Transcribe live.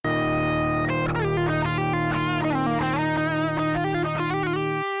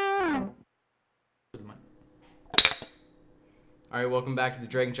All right, welcome back to the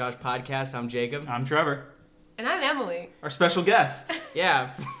Drake and Josh podcast. I'm Jacob. I'm Trevor. And I'm Emily. Our special guest.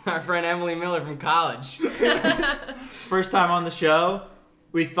 Yeah, our friend Emily Miller from college. First time on the show.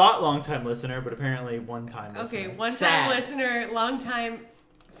 We thought long-time listener, but apparently one-time listener. Okay, one-time Sad. listener, long-time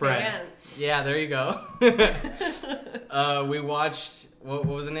fan. Yeah, there you go. We watched, what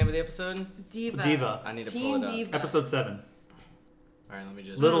was the name of the episode? Diva. I need to Team pull it up. Diva. Episode 7. All right, let me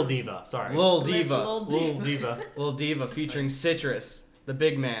just... Little Diva, sorry. Lil Diva. Little Diva. Lil Diva featuring Citrus, the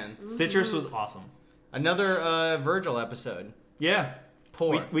big man. Citrus was awesome. Another Virgil episode. Yeah.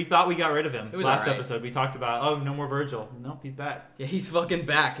 Poor. We thought we got rid of him. It was Last alright. episode, we talked about, oh, no more Virgil. Nope, he's back. Yeah, he's fucking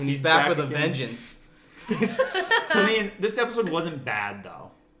back, and he's back with a again. vengeance. I mean, this episode wasn't bad,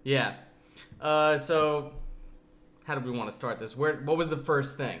 though. Yeah. So, how did we want to start this? What was the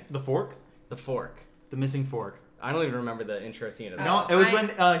first thing? The fork? The fork. The missing fork. I don't even remember the intro scene of that. No, it was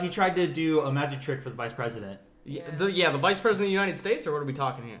when he tried to do a magic trick for the vice president. Yeah, Yeah. the vice president of the United States, or what are we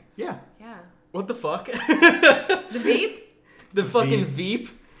talking here? Yeah. Yeah. What the fuck? The Veep? The fucking Veep?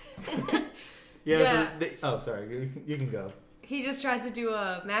 Yeah. So sorry, you can go. He just tries to do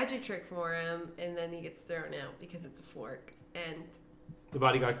a magic trick for him, and then he gets thrown out because it's a fork. And The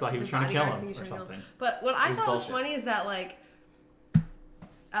bodyguards thought he was the trying to kill bodyguards him think or he's trying to kill something. him. But what I was thought was bullshit. funny is that, like,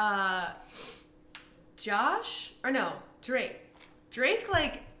 Josh, or no, Drake,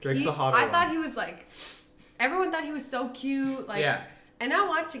 like, Drake's the hotter I one. thought he was, like, everyone thought he was so cute, like, Yeah. and now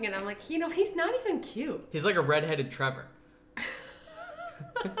watching it, I'm like, he's not even cute. He's like a redheaded Trevor.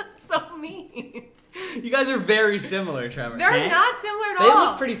 So mean. You guys are very similar, Trevor. They're Eh? not similar at They all.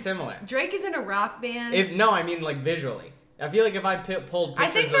 look pretty similar. Drake is in a rock band. I mean like visually. I feel like if I pulled I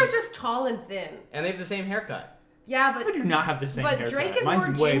pictures think they're of... just tall and thin. And they have the same haircut. Yeah, I do not have the same but haircut. Drake is Mine's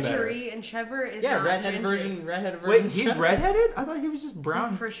more way gingery, and Trevor is Yeah, not redheaded gingery. version. Wait, he's redheaded? I thought he was just brown.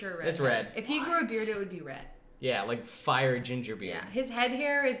 He's for sure red. It's red. If he grew a beard, it would be red. Yeah, like fire ginger beard. Yeah, his head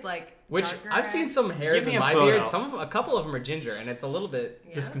hair is like Which darker I've red. seen some hairs Give me in a my photo. beard. A couple of them are ginger, and it's a little bit...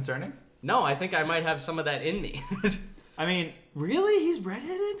 Yeah. Disconcerting? No, I think I might have some of that in me. I mean, really? He's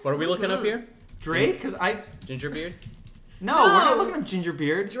redheaded? What are we looking up here? Drake? Because Ginger beard? No, No. we're not looking at ginger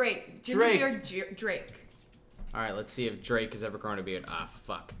beard. Drake, ginger Drake. beard, Drake. All right, let's see if Drake has ever grown a beard. Ah,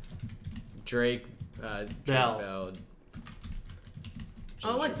 fuck. Drake Bell. Bell.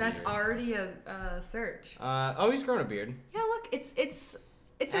 Oh Ginger look, that's beard. already a search. He's grown a beard. Yeah, look, it's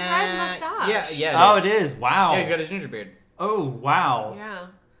a red mustache. Yeah. Oh, it is. Wow. Yeah, he's got his ginger beard. Oh, wow. Yeah.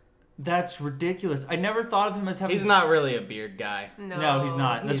 That's ridiculous. I never thought of him as having... He's not really a beard guy. No, he's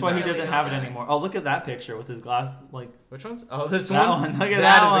not. That's he's why he not. doesn't really have it not. anymore. Oh, look at that picture with his glass, like, Which one's? Oh, this That one. one. Look at That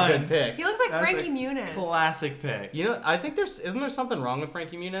that is one. a good pick. He looks like That's Frankie a Muniz. classic pick. You know, I think isn't there something wrong with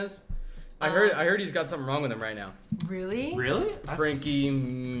Frankie Muniz? I heard he's got something wrong with him right now. Really? Really? Frankie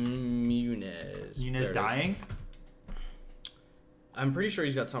Muniz. There Muniz it is. dying? I'm pretty sure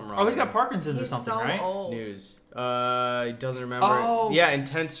he's got something wrong. Oh, he's with got Parkinson's He's or something, so right? old. News. He doesn't remember. Oh. Yeah,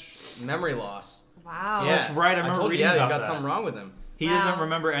 intense memory loss. Wow. Yeah, that's right, I remember told you, reading yeah, about he's got that. something wrong with him. He Wow. doesn't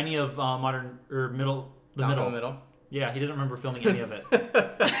remember any of modern or middle. The Malcolm middle. in the middle. Yeah, he doesn't remember filming any of it.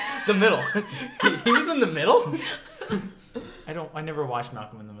 The middle. He was in the middle. I never watched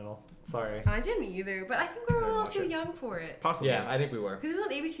Malcolm in the Middle. Sorry. I didn't either, but I think we were a Never little watch too it. young for it. Possibly. Yeah, I think we were. Because it was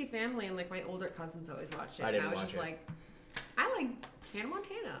on ABC Family, and like my older cousins always watched it. I didn't and I was watch just it. like, I like Hannah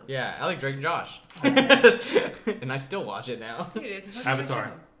Montana. Yeah, I like Drake and Josh. And I still watch it now. Dude, it's a fucking good Avatar.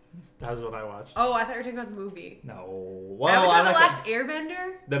 show. That was what I watched. Oh, I thought you were talking about the movie. No. Well, Avatar: I The like Last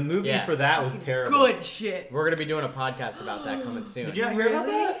Airbender. the movie Yeah. for that was Fucking terrible. Good shit. We're gonna be doing a podcast about that coming soon. Did you not hear about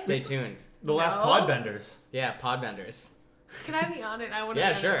Really? that? Stay tuned. The last No. Podbenders. Yeah, Podbenders. Can I be on it? I want to.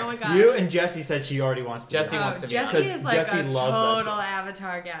 Yeah, sure. Oh my gosh. You and Jessie said she already wants to. Jesse do it. wants to be Jessie on. is like Jessie a loves that total show.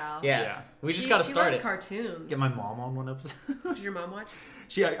 Avatar gal. Yeah. Yeah. We just gotta she start loves it. cartoons. Get my mom on one episode. Did your mom watch?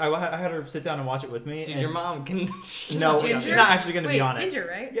 I had her sit down and watch it with me. Dude, and your mom can. No, Ginger? she's not actually going to Wait, be on it. Ginger,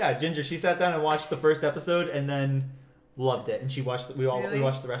 right? Yeah, Ginger. She sat down and watched the first episode and then loved it. And she watched. We Really?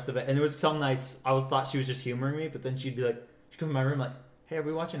 watched the rest of it. And it was some nights I thought she was just humoring me, but then she'd be like, she'd come in my room like, "Hey, are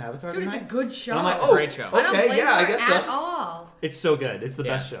we watching Avatar Dude, it's tonight?" a good show. And I'm like, It's a great show. I don't Okay, blame yeah, I her guess at so. all. It's so good. It's the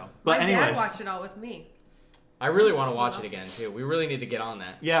Yeah. best show. But My anyways, dad watched it all with me. I really want to watch it again too. We really need to get on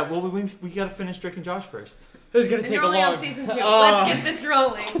that. yeah. Well, we got to finish Drake and Josh first. It's gonna And take you're a only long. on season 2. Oh. Let's get this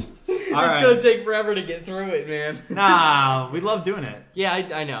rolling. It's right. gonna take forever to get through it, man. Nah, we love doing it. Yeah,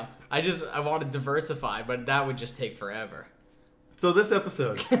 I know. I want to diversify, but that would just take forever. So this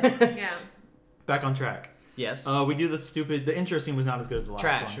episode, Yeah. back on track. Yes. We do the intro scene was not as good as the last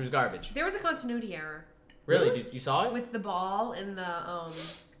Trash. one. It was garbage. There was a continuity error Really? You saw it? with the ball and the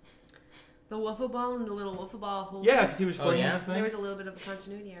wiffle ball and the little wiffle ball holder. Yeah, because he was Oh, flinging yeah? the thing. There was a little bit of a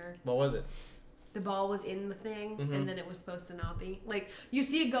continuity error. What was it? the ball was in the thing, Mhm. and then it was supposed to not be. Like, you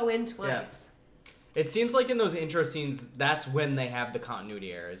see it go in twice. It seems like in those intro scenes, that's when they have the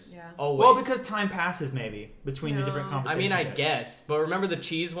continuity errors. Yeah. Always. Well, because time passes maybe between the different No. I conversations. mean, I guess. But remember the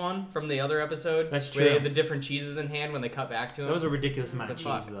cheese one from the other episode? That's Where they true. had the different cheeses in hand when they cut back to him? That was a ridiculous amount of The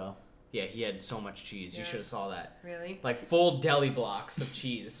cheese, fuck? though. Yeah, he had so much cheese. You Yeah. should have saw that. Really? Like full deli blocks of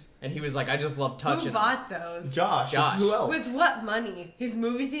cheese. And he was like, I just love touching Who bought those? Josh. Josh. Who else? With what money? His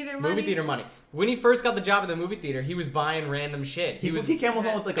movie theater money? movie theater money. When he first got the job at the movie theater, he was buying random shit. He came home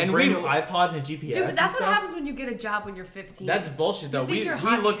with like a And brand we- new iPod and a GPS. Dude, but that's and what stuff. happens when you get a job when you're 15. That's bullshit, though. You think We you're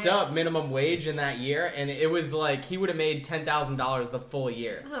hot looked shit. up minimum wage in that year, and it was like he would have made $10,000 the full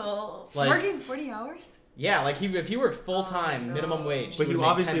year. Oh, Like- working 40 hours? Yeah, like if he worked full time, Oh, no. minimum wage. But he would make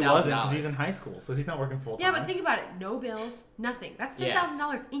obviously $10,000. wasn't because he's in high school, so he's not working full time. Yeah, but think about it. No bills, nothing. That's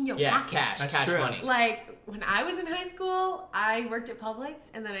 $10,000 in your Yeah, pocket. cash That's true. money. Like, when I was in high school, I worked at Publix,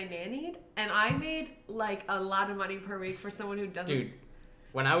 and then I nannied, and I made, like, a lot of money per week for someone who doesn't. Dude,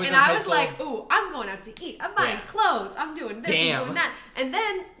 when I was and in I high was school, like, ooh, I'm going out to eat. I'm buying Yeah. clothes. I'm doing this Damn. and doing that. And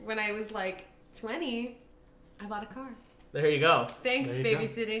then, when I was, like, 20, I bought a car. there you go. Thanks, There you go.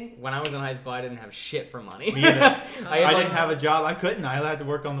 babysitting. When I was in high school, I didn't have shit for money. Me either. I had I like, didn't have a job. I couldn't. I had to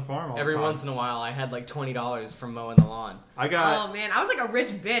work on the farm all every the time. once in a while, I had like $20 from mowing the lawn. I got Oh, man. I was like a rich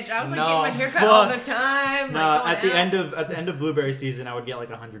bitch. I was, like, No, getting my haircut fuck. all the time. no. Like, At the going out. end of blueberry season, I would get like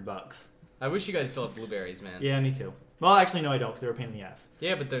 $100. I wish you guys still had blueberries, man. Yeah, me too. Well, actually, no, I don't, because they're a pain in the ass.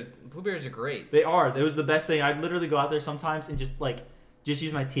 Yeah, but the blueberries are great. They are. It was the best thing. I'd literally go out there sometimes and just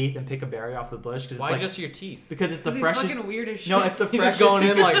use my teeth and pick a berry off the bush because Why it's like, just your teeth? because it's the 'Cause he's freshest. fucking weird as shit. No, it's the You're freshest. just going you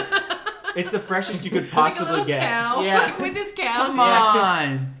in could- like, It's the freshest you could like a possibly little get. cow. Yeah. Like with this cow. Come Yeah.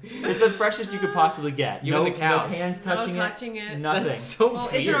 on. It's the freshest you could possibly get. You no, and the cows. No hands No touching touching it. Nothing. that's so Well,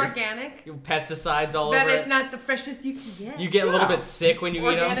 weird. is it organic? Pesticides all Then over it's it. not the freshest you can get. You get a little Yeah. bit sick when you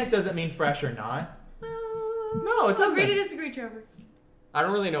eat Organic them. doesn't mean fresh or not. No, it doesn't. Agree to disagree, Trevor. I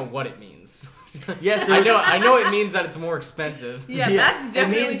don't really know what it means. Yes, I know it means that it's more expensive. Yeah, Yeah, that's it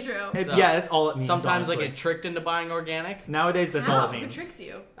definitely means- true. So, yeah, that's all it means. Sometimes I honestly. get tricked into buying organic. Nowadays, that's How? all it Who means. tricks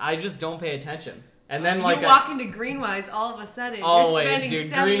you? I just don't pay attention. And then you walk into Greenwise all of a sudden. always, you're spending dude,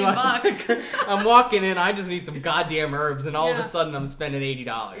 70 green bucks. I'm walking in, I just need some goddamn herbs, and all of Yeah. a sudden I'm spending $80.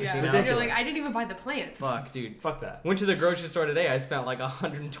 Yeah, You know? ridiculous. you're like, I didn't even buy the plant. Fuck, dude. Fuck that. Went to the grocery store today. I spent like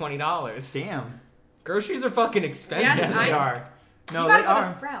 $120. Damn. Groceries are fucking expensive. Yeah, They I- are. No, you they gotta go to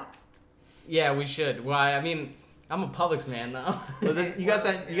are. Sprouts. Yeah, we should. Why? I mean, I'm a Publix man though. But then you got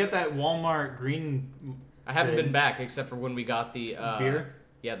that Walmart green I haven't thing. been back except for when we got the Beer?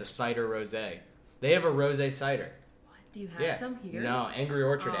 Yeah, the cider rosé. They have a rosé cider. What? Do you have Yeah. some here? No, Angry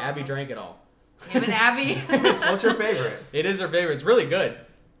Orchard. Oh. Abby drank it all. Damn it, Abby. What's your favorite? It is her favorite. It's really good.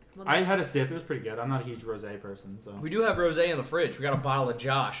 Well, I that's- had a sip. It was pretty good. I'm not a huge rosé person, so. We do have rosé in the fridge. We got a bottle of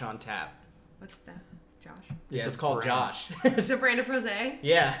Josh on tap. What's that? Josh. Yeah, a it's called brand. Josh. It's a brand of rosé.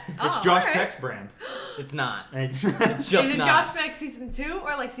 Yeah, It's Oh, Josh alright. Peck's brand. it's not. And It's just Is it not. Josh Beck season 2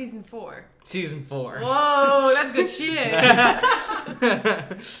 or like season 4? Season 4. Whoa, that's good shit.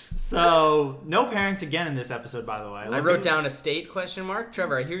 So, no parents again in this episode, by the way. I wrote down estate question mark.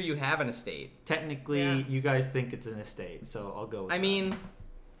 Trevor, I hear you have an estate. Technically, Yeah. you guys think it's an estate, so I'll go with I that. mean,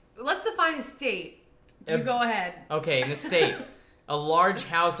 Let's define estate. You go ahead. okay, an estate. A large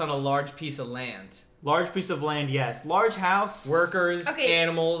house on a large piece of land. Large piece of land, yes. Large house. Workers, Okay.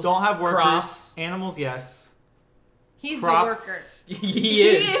 animals, Don't have workers. crops. Animals, yes. He's Crops. the worker. He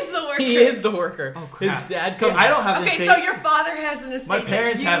is. He is the worker. He is the worker. Oh, crap. His dad So comes. I don't have an Okay, estate. so your father has an estate. My that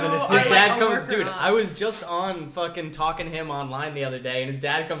parents you have an are, estate. His like, dad a comes, worker dude. on. I was just on fucking talking to him online the other day, and his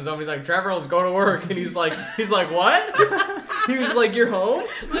dad comes home. He's like, "Trevor, let's go to work," and he's like, "What?" He was like, "You're home?"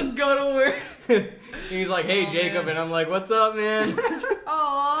 Let's go to work. And he's like, "Hey, Oh, Jacob," man. and I'm like, "What's up, man?"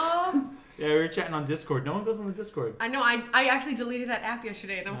 Aww. Yeah, we were chatting on Discord. No one goes on the Discord. I know. I actually deleted that app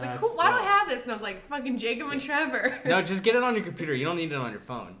yesterday, and I was like, That's cool, why do I fucked. have this? And I was like, fucking Jacob and Trevor. No, just get it on your computer. You don't need it on your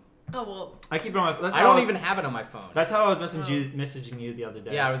phone. Oh well. I keep it on my. That's I how don't even have it on my phone. That's how I was messaging you the other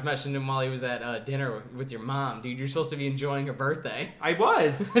day. Yeah, I was messaging him while he was at dinner with your mom. Dude, you're supposed to be enjoying her birthday. I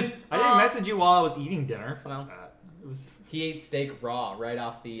was. I didn't Aw. message you while I was eating dinner. Fuck Well. that. It was. He ate steak raw right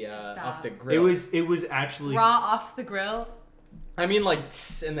off the Stop. grill. It was actually. Raw off the grill. I mean, like,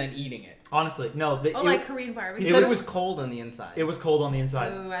 tss, and then eating it. Honestly, no. Oh, like Korean barbecue. He said it was cold on the inside. It was cold on the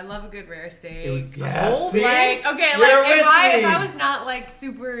inside. Ooh, I love a good rare steak. It was Cold? See? Like, okay, You're like with if me. I was not like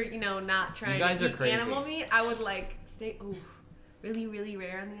super, not trying You guys to are eat crazy. animal meat, I would like steak. Ooh, really, really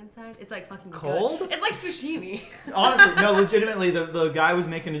rare on the inside. It's like fucking Cold? Good. It's like sashimi. Honestly, no. Legitimately, the guy was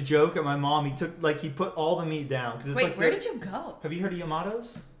making a joke at my mom. He put all the meat down because it's Wait, like. where did you go? Have you heard of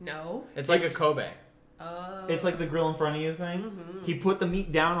Yamato's? No. It's like a It's- Kobe. Oh. It's like the grill in front of you thing. Mm-hmm. He put the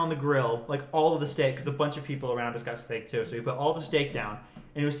meat down on the grill, like all of the steak, because a bunch of people around us got steak too. So he put all the steak down,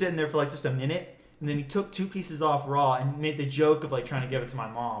 and he was sitting there for like just a minute, and then he took 2 pieces off raw and made the joke of like trying to give it to my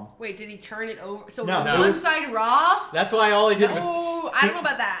mom. Wait, did he turn it over? So No, was it one was- side raw? That's why all he did was. Oh, I don't know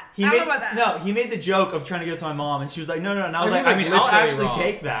about that. He I don't made, know about that. No, he made the joke of trying to give it to my mom, and she was like, no. And I was I like, mean, I mean, like, I'll literally actually raw.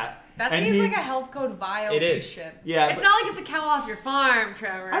 take that. That And seems he- like a health code violation. It is. Yeah, It's but- not like it's a cow off your farm,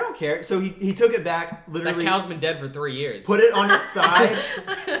 Trevor. I don't care. So he took it back, That literally cow's been dead for 3 years. put it on its side.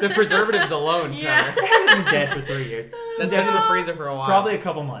 The preservatives alone, Yeah. Trevor. It hasn't been dead for 3 years. That's Dead been in the for freezer for a while. probably a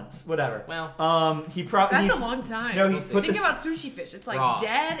couple months, whatever. Well, He probably That's a long time. No, he We'll see. put Think this. about sushi fish. It's like Raw.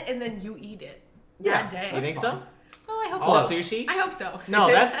 dead and then you eat it. Yeah, That day. you think fine. so? Well, I hope All so. sushi? I hope so. No,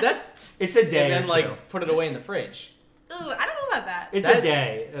 It's a- that's it's a day And then or like two. put it away in the fridge. Ooh, I don't know about that. It's That- a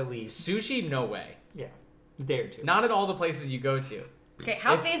day at least. Sushi, no way. Yeah, a day or two. Not at all the places you go to. Okay,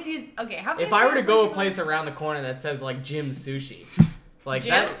 how If- fancy is how fancy If I were to is go sushi a place around the corner that says like Jim's Sushi, like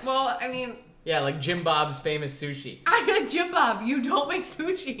Jim? that, Well, I mean, yeah, like Jim Bob's famous sushi, I got Jim Bob. You don't make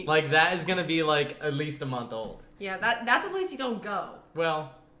sushi. like that is gonna be like at least a month old. Yeah, that's a place you don't go.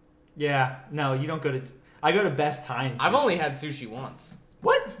 Well, Yeah, no, you don't go to. I go to Best Thai. and I've sushi. only had sushi once,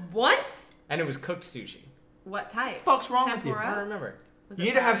 What? Once? and it was cooked sushi. What type? The fuck's wrong with you? Tempura? I don't remember. Was You it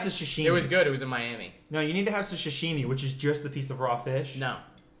need to have fried? some sashimi. It was good. It was in Miami. No, you need to have some sashimi, which is just the piece of raw fish. No,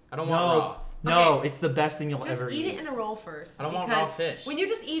 I don't no, want raw. no, Okay. it's the best thing you'll Just ever eat it in a roll first. I don't want because raw fish. When you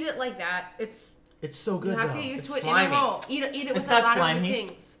just eat it like that, it's It's so good you have though. to get used It's to it slimy. in a roll. Eat it It's with a not lot of slimy. other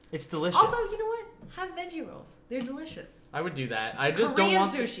things. It's delicious. Also, you know what? Have veggie rolls. They're delicious. I would do that. I just Korean don't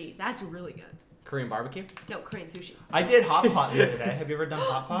want sushi. That's really good. Korean barbecue. No, Korean sushi. I did hot pot the other day. Have you ever done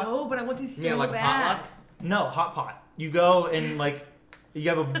hot pot? No, but I want these so You mean like a bad. potluck? No, hot pot. You go and like you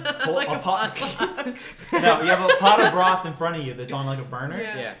have a, Like a a pot. potluck. No, you have a pot of broth in front of you that's on like a burner.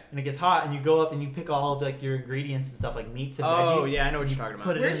 Yeah. Yeah. And it gets hot, and you go up and you pick all of like your ingredients and stuff like meats and Oh veggies. yeah, I know what you're talking about.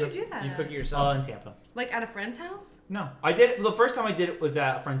 Put it Where'd in you the, do that? You cook it at? yourself. in Tampa. Like at a friend's house? No, I did it. The first time I did it was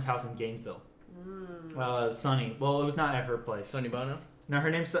at a friend's house in Gainesville. Sunny. Well, it was not at her place. Sonny Bono. No,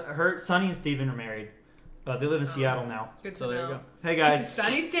 her Sunny and Steven are married. They live in Seattle now. Good to So there you know. go. Hey guys.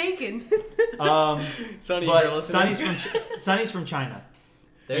 Sonny's taken. Sonny, you're But listening. Sonny's from China.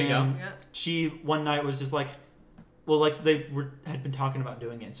 There you go. And Yeah. She one night was just like, well, like had been talking about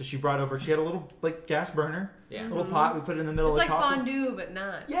doing it, so she brought over. She had a little like gas burner, Yeah. little pot. We put it in the middle It's of like the coffee. fondue, but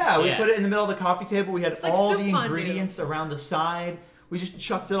not. Yeah, we Yeah. put it in the middle of the coffee table. We had It's like all soup the fondue. ingredients around the side. We just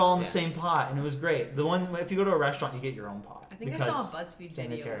chucked it all in the Yeah. same pot, and it was great. The one, if you go to a restaurant, you get your own pot. I think I because saw a BuzzFeed video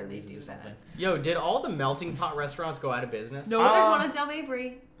sanitary where they reasons do or that. something. Yo, did all the melting pot restaurants go out of business? No, there's Uh, one in Del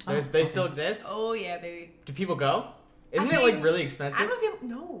Mabry. They still exist? Oh yeah, baby. Do people go? Isn't I it mean, like really I expensive? don't know if you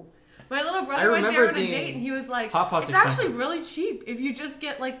no. My little I brother went remember there on a being- date and he was like, Hot pot's it's actually expensive. really cheap if you just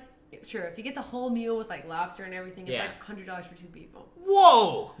get like, sure, if you get the whole meal with like lobster and everything, it's Yeah. like $100 for 2 people.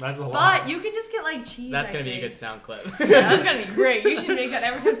 Whoa! That's a lot. But you can just get like cheese. That's I gonna be a think. good sound clip. Yeah, that's gonna be great. You should make that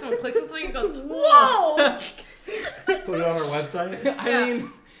every time someone clicks something, it goes, whoa! put it on our website. I Yeah.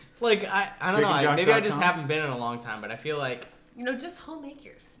 mean, like I don't know. DrakeandJosh.com. Maybe I just haven't been in a long time, but I feel like You know, just home make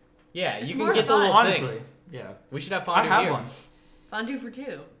yours. yeah, It's you more can get the fun. little Honestly, thing. yeah. We should have I fondue have here. one. Fondue for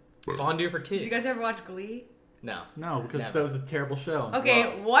 2. Fondue for two. Did you guys ever watch Glee? No. No, because Never. that was a terrible show.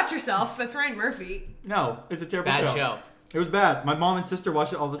 Okay, watch yourself. That's Ryan Murphy. No, it's a terrible Bad show. It was bad. My mom and sister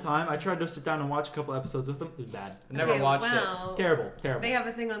watch it all the time. I tried to sit down and watch a couple episodes with them. It was bad. I never Okay, watched it. well, Terrible, terrible. They have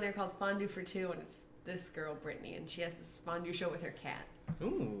a thing on there called Fondue for 2, and it's this girl, Brittany, and she has this fondue show with her cat.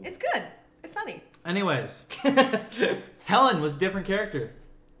 Ooh. It's good. It's funny. Anyways, Helen was a different character.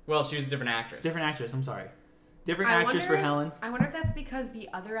 Well, she was a different actress. Different actress, I'm sorry. Different I actress wonder for if- Helen. I wonder if that's because the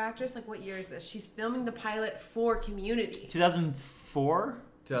other actress, like what year is this? She's filming the pilot for Community. 2004?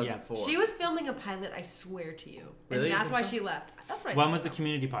 2004. She was filming a pilot, I swear to you. Really? And You that's think why so? she left. That's what I When think was the so.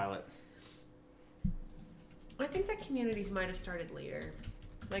 Community pilot? I think that Community might have started later.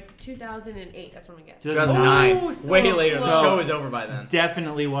 Like 2008, that's when we get. 2009. Ooh, so Way later. The close. show was over by then.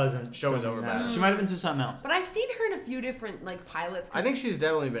 Definitely wasn't. Show was from over that. by then. She might have been to something else. But I've seen her in a few different like pilots. 'cause- I think she's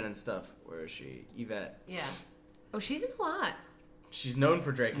definitely been in stuff. Where is she? Yvette. Yeah. Oh, she's in a lot. She's known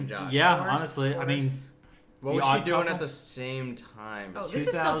for Drake and Josh. Yeah, Course, honestly. I mean, course. What The was she Odd doing Couple? at the same time? Oh, this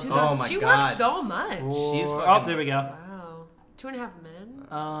is so 2000. 2000. Oh my she God. works so much. She's oh, fucking- there we go. Wow. 2.5 Men.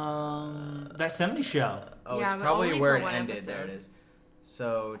 That 70s show. Oh, Yeah, it's but probably only where for it one ended. episode. There it is.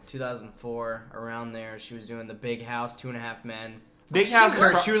 So 2004, around there, she was doing The Big House, 2.5 Men. Big She House.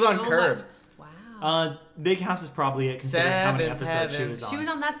 works She was on so Curb. much. Wow. Big House is probably it, considering how many Seventh episodes she Heaven. was on. She was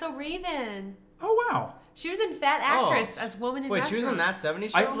on That's So Raven. Oh wow! She was in Fat Actress as Woman in Wait, she was on Restaurant. that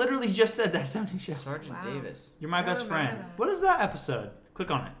 70s show? I literally just said that 70s show. Sergeant Wow. Davis. You're my I best remember friend. that. What is that episode?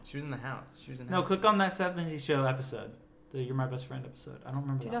 Click on it. She was in the house. She was in. No, house. click on that 70s show episode. The You're My Best Friend episode. I don't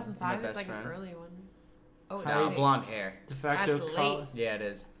remember. 2005. My It's like best an friend. early one. Oh, No, it's Blonde hair. De facto That's college. late. Yeah, it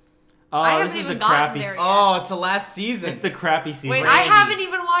is. Oh, I this haven't is the even gotten crappy. there yet. Oh, it's the last season. It's the crappy season. Wait, I Randy. haven't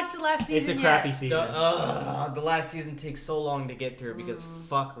even watched the last season It's a yet. crappy season. The last season takes so long to get through because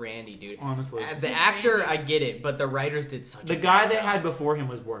fuck Randy, dude. Honestly, The Who's actor, Randy? I get it, but the writers did such the a guy bad they job. had before him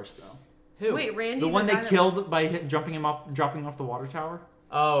was worse though. Who? Wait, Randy. The one guy they that killed by dropping him off the water tower.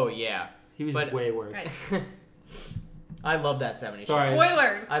 Oh yeah, He was But- way worse. Right. I love that 70s Sorry. show.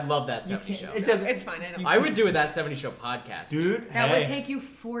 Spoilers. I love that You 70s can't- show. It doesn't. It's fine. I know. I would do a That 70s Show podcast. Dude, That hey. would take you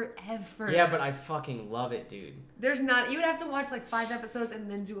forever. Yeah, but I fucking love it, dude. There's not. You would have to watch like 5 episodes and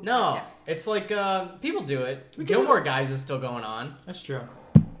then do a No, podcast. it's like people do it. We can Gilmore Guys is still going on. That's true.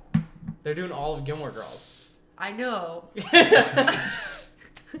 They're doing all of Gilmore Girls. I know.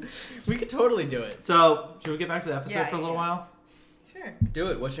 We could totally do it. So, should we get back to the episode Yeah, for a little yeah. while? Sure.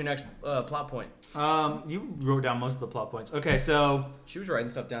 Do it. What's your next plot point? You wrote down most of the plot points. Okay, so She was writing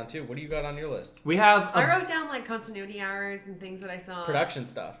stuff down too. What do you got on your list? we have. I wrote down like continuity hours and things that I saw. Production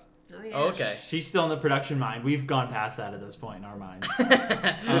stuff. Oh, yeah. Oh, okay. She's still in the production mind. We've gone past that at this point in our minds.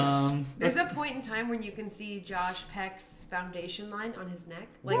 There's let's- a point in time when you can see Josh Peck's foundation line on his neck.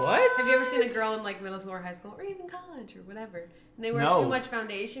 Like, What? Have you ever seen a girl in like middle school or high school or even college or whatever, and they wear No. too much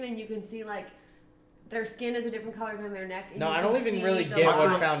foundation, and you can see like their skin is a different color than their neck. And No, you I can don't even see really the get talk what to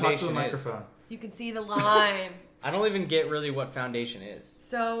line. the- talk to foundation the is. microphone. You can see the line. I don't even get really what foundation is.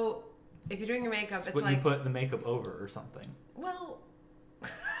 So if you're doing your makeup, It's it's what like you put the makeup over or something. well.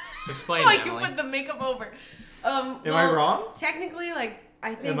 Explain like it, you Emily. put the makeup over. Am I wrong? Technically, like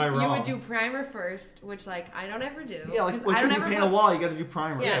I think I you wrong? would do primer first, which like I don't ever do. Yeah, like 'cause when I don't you ever paint put, a wall, you gotta do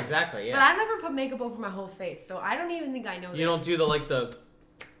primer. Yeah, Yeah. exactly. Yeah. But I never put makeup over my whole face, so I don't even think I know. You don't do the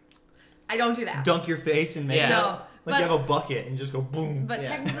I don't do that. Dunk your face in makeup. Yeah. No, Like but you have a bucket and just go boom. but Yeah.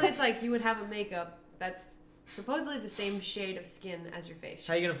 technically, it's like you would have a makeup that's supposedly the same shade of skin as your face.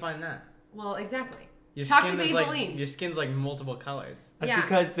 How are you gonna find that? Well, exactly. Your Talk to skin me, is like Pauline. your skin's like multiple colors. That's Yeah.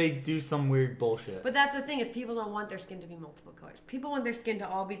 because they do some weird bullshit. But that's the thing is people don't want their skin to be multiple colors. People want their skin to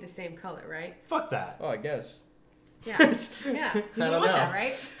all be the same color, right? Fuck that. Oh, I guess. Yeah, yeah. People don't want know. that,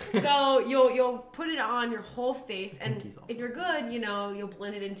 right? So you'll put it on your whole face, and Pinky's off. if you're good, you'll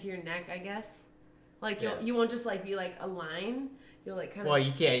blend it into your neck, I guess. Like Yeah. you won't just like be like a line. You'll like kind Well, of.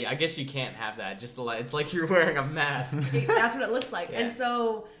 you can't. I guess you can't have that. Just to it's like you're wearing a mask. That's what it looks like, Yeah. and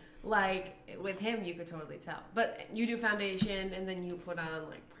so like with him, you could totally tell. But you do foundation, and then you put on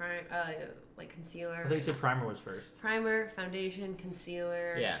like concealer, I think you said primer was first. primer, foundation,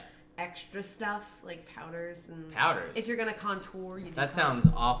 concealer. Yeah. Extra stuff like powders and Powders. If you're gonna contour, you do That contour. sounds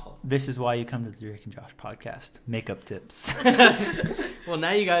awful. This is why you come to the Drake and Josh podcast. Makeup tips. Well,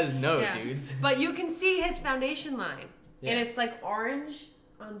 now you guys know, Yeah. dudes. But you can see his foundation line, Yeah. and it's like orange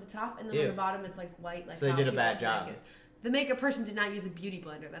on the top, and then Ew. on the bottom it's like white. Like So they how did a bad people's job. neck is. The makeup person did not use a beauty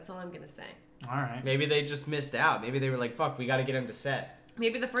blender. That's all I'm gonna say. All right. Maybe they just missed out. Maybe they were like, "Fuck, we got to get him to set."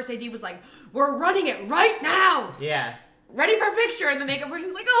 Maybe the first AD was like, "We're running it right now, Yeah. ready for a picture," and the makeup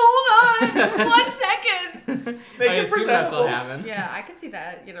person's like, "Oh, hold on, 1 second." I assume that's what happened. Yeah, I could see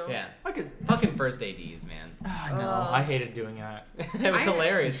that. Yeah. I could. Fucking first ADs, man. I know. I hated doing that. It was I-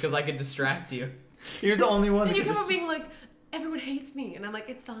 hilarious because I could distract you. He was the only one. And that you could come up just- being like, "Everyone hates me," and I'm like,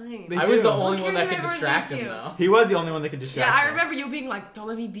 "It's fine." They I was do. the Who only cares one that if could everyone distract hates him, you? though. He was the only one that could distract. Yeah, I him. remember you being like, "Don't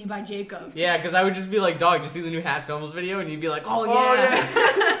let me be by Jacob." Yeah, because I would just be like, "Dog, did you see the new Hat Films video?" And you'd be like, "Oh yeah." Oh,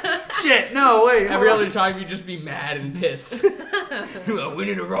 yeah. Shit. No, wait. Every other time you'd just be mad and pissed. We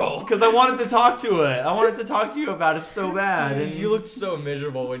need a roll. Because I wanted to talk to it. I wanted to talk to you about it so bad, and You looked so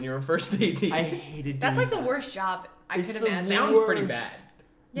miserable when you were first AD. I hated. That's doing like the that. worst job I It's could the imagine. Sounds pretty worst. bad.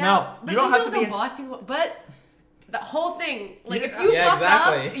 Yeah, No, but you don't at have least to be don't boss people. But the whole thing, like, You- if you Yeah, fuck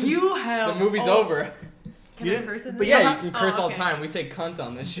exactly. up, you have. The movie's all- over. Can You I didn't- curse in but this? Yeah, Yeah, you can Oh, curse all okay. the time. We say cunt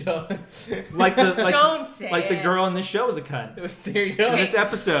on this show. like the like, Don't say like the it. girl in this show was a cunt. There you go. In this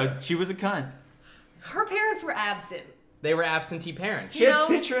episode, she was a cunt. Her parents were absent. They were absentee parents. She had know-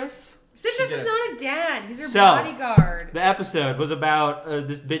 citrus. Citrus did is it. not a dad. He's her So- bodyguard. The episode was about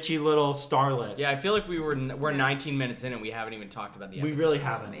this bitchy little starlet. Yeah, I feel like we're Yeah. 19 minutes in and we haven't even talked about the We episode. really Oh,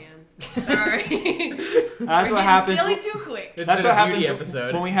 haven't. man. Sorry. That's We're what getting happens. Silly too quick. It's That's been what a beauty happens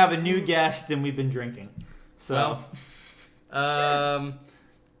episode. when we have a new guest and we've been drinking. So, Well,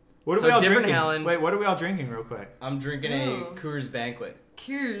 what are so we all different drinking? Helen. Wait, what are we all drinking, real quick? I'm drinking Ooh. a Coors Banquet.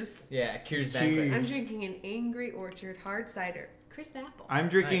 Cures. Yeah, Coors Banquet. I'm drinking an Angry Orchard hard cider. Crisp apple. I'm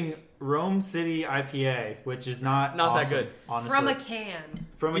drinking Nice. Rome City IPA, which is not Not that awesome, good. Honestly. From a can.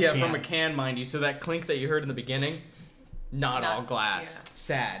 From a Yeah, can. from a can, mind you. So that clink that you heard in the beginning, Not all glass. Yeah.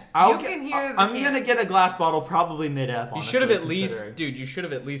 Sad. You can hear the I'm can. gonna get a glass bottle probably mid-ep. You should have at least, considering. dude. You should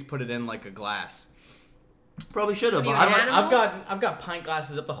have at least put it in like a glass. Probably should have. What But do you have? I've got pint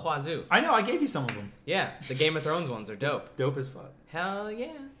glasses up the wazoo. I know. I gave you some of them. Yeah, the Game of Thrones ones are dope. Dope as fuck. Hell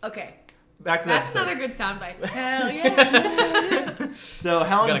yeah. Okay. Back to That's that. another good soundbite. Hell yeah. So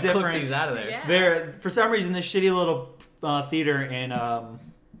Helen's Gotta clip different. these out of there. Yeah. They're for some reason this shitty little theater in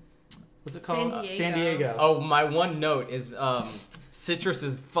what's it called? San Diego. Oh, my one note is Citrus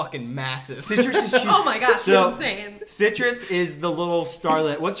is fucking massive. Citrus is huge. Oh my gosh, So- that's insane. Citrus is the little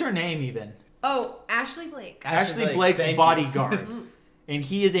starlet. What's her name even? Oh, Ashley Blake. Ashley Blake, Blake's thank you. bodyguard, and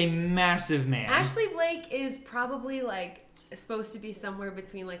he is a massive man. Ashley Blake is probably like supposed to be somewhere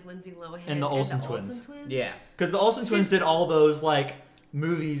between like Lindsay Lohan And the Olsen twins. Yeah. Because the Olsen twins did all those like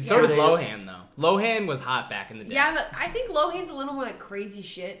movies. So where did they- Lohan though. Lohan was hot back in the day. Yeah, but I think Lohan's a little more like crazy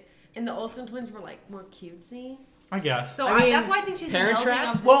shit, and the Olsen twins were like more cutesy. I guess. So I mean, that's why I think she's the Parent melding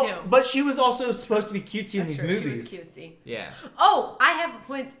Trap? of the Well, two. but she was also supposed to be cutesy in That's these true, movies. She was cutesy. Yeah. Oh, I have a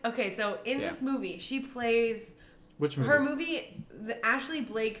point. Okay, so in Yeah. this movie, she plays Which movie? her movie. The Ashley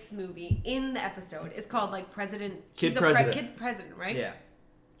Blake's movie in the episode is called like President. Kid she's a President. kid president, right? Yeah.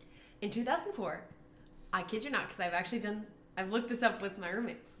 In 2004, I kid you not, because I've looked this up with my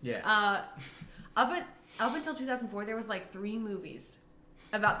roommates. Yeah. Up until 2004, there was like 3 movies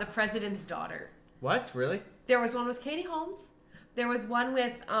about the president's daughter. What? Really? There was one with Katie Holmes. There was one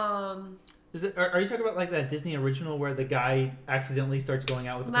with Is it? Are you talking about like that Disney original where the guy accidentally starts going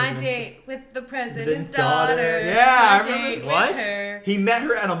out with the My president's- Date with the President's President's daughter. Daughter. Yeah, I My remember- Date with What? her. He met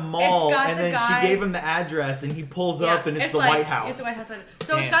her at a mall, It's got and the then guy- she gave him the address, and he pulls up, and it's the like- White House. It's the White House.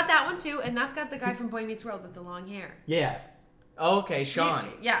 So it's Damn. got that one too, and that's got the guy from Boy Meets World with the long hair. Yeah. Oh, okay, Sean.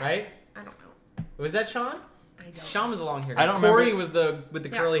 Yeah. Right? I don't know. Was that Sean? I don't. Sean was the long hair. I don't Corey remember. was the with the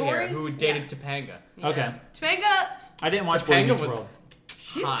Yeah, curly hair Corey's- who dated Topanga. Yeah. Okay. Topanga, I didn't watch Boy Topanga Meets was- World.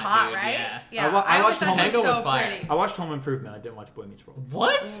 she's Hot, hot, dude, right? yeah. I always watched thought she Topanga was so fire. pretty. I watched Home Improvement. I didn't watch Boy Meets World.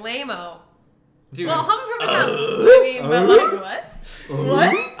 What? Lame-o. Dude. Well, Home Improvement but like what?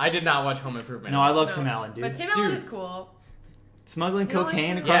 What? I did not watch Home Improvement. No, I love No. Tim Allen, dude. But Tim Allen Dude. is cool. Smuggling You don't like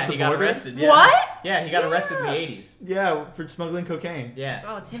cocaine Tim across Yeah, the he got border. arrested. Yeah. What? Yeah, he got arrested in the Yeah. 80s. Yeah, for smuggling cocaine. Yeah.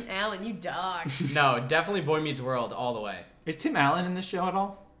 Oh, Tim Allen, you dog. No, definitely Boy Meets World all the way. Is Tim Allen in this show at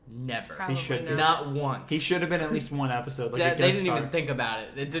all? Never. Probably should be. Not once. He should have been at least one episode. Like a They guest didn't even star. think about it.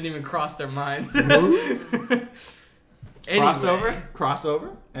 It didn't even cross their minds.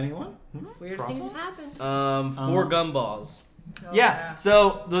 Crossover? Anyone? Weird Crossover? things have happened. 4 gumballs. Oh, Yeah.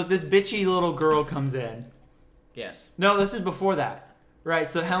 So this bitchy little girl comes in. Yes. No, this is before that. Right.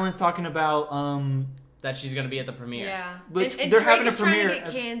 So Helen's talking about That she's gonna be at the premiere. Yeah. Which and they're Drake having a is trying premiere to get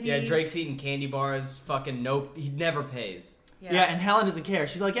at- candy. Yeah, Drake's eating candy bars. Fucking nope. He never pays. yeah, and Helen doesn't care.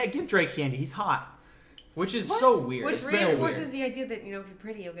 She's like, yeah, give Drake candy. He's hot. Which is What? so weird. Which It's so reinforces weird. the idea that, you know, if you're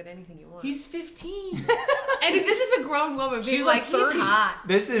pretty, you'll get anything you want. He's 15. And this is a grown woman being She's like, like 30. he's hot.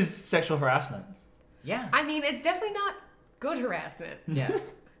 This is sexual harassment. Yeah. I mean, it's definitely not good harassment. Yeah.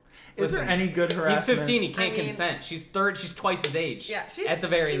 Is there any good He's harassment? 15. He can't I mean- consent. She's third. She's twice his age. Yeah, she's at the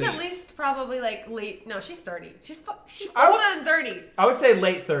very she's least. at least probably like late. No, she's 30. She's I would- older than 30. I would say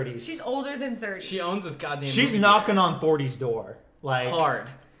late 30s. She's older than 30. She owns this goddamn. She's movie knocking on 40's door. Like hard.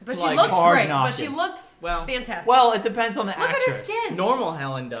 but she like, looks hard great. But knocking. she looks Well- fantastic. Well, it depends on the look actress. at her skin. Normal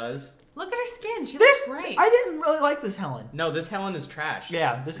Helen does. Look at her skin. She This looks great. I didn't really like this Helen. No, this Helen is trash.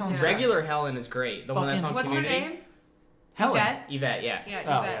 Yeah, this Helen's Yeah. trash. Regular Helen is great. The one that's on Fucking- What's her Community. name? Helen. Yvette. Yvette, yeah. Yeah,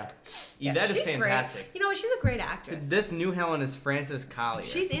 Oh Yvette. yeah. Yvette is she's fantastic. Great. You know what? She's a great actress. This new Helen is Frances Collier.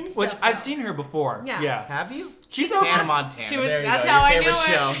 She's in stuff. Which I've though. seen her before. Yeah. Have you? She's okay. Hannah Montana. She was- there you that's go. how Your I favorite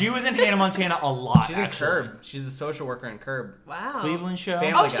knew it. show. She was in Hannah Montana a lot. She's in actually. Curb. She's the social worker in Curb. Wow. Cleveland show.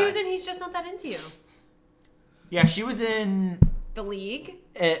 Family Oh, Guy. she was in He's Just Not That Into You. Yeah, she was in. The League.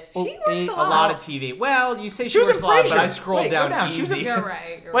 She works a A lot. lot of TV. Well, you say she, She was works in a lot, but Frasier. I scrolled Wait, go down, down. She was in- easy. You're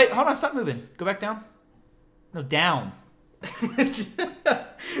right. You're Wait, right. hold on. Stop moving. Go back down. No, down.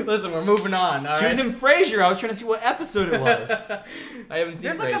 Listen, we're moving on. All She right? was in Frasier. I was trying to see what episode it was. I haven't seen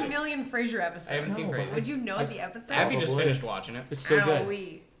There's Frasier. like a million Frasier episodes. I haven't seen No, Frasier. Would you know I've- the episode? Abby just Probably. finished watching it. It's so good.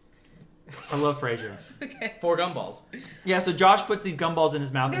 Owie. I love Frasier. Okay. 4 gumballs. Yeah, so Josh puts these gumballs in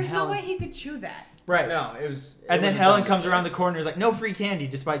his mouth. There's and no Helen, way he could chew that. Right. No, it was. And then Helen comes around the corner and is like, no free candy,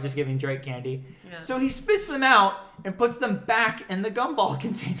 despite just giving Drake candy. Yeah. So he spits them out and puts them back in the gumball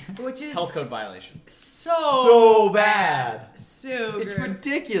container. Which is Health code violation. so bad. So It's gross.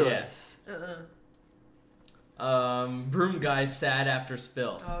 ridiculous. Broom guy sad after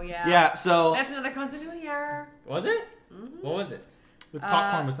spill. Oh yeah. Yeah, so That's another continuity error. Was it? Mm-hmm. What was it? the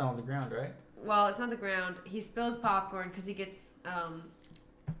popcorn was not on the ground, right? Well, it's not the ground. He spills popcorn because he gets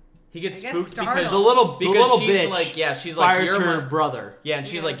He gets I guess spooked startled. because The little she's bitch like, yeah, she's like, fires you're her my brother. yeah, and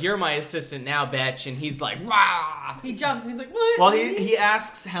she's Yeah. like, you're my assistant now, bitch, and he's like, wah. He jumps and he's like, what? Well, he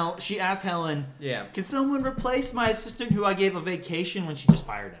asks she asks Helen, Yeah, can someone replace my assistant who I gave a vacation when she just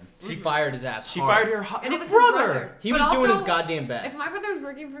fired him? she fired his ass. She hard. fired her, And her it was brother. his brother. He But was doing also, his goddamn If best. my brother was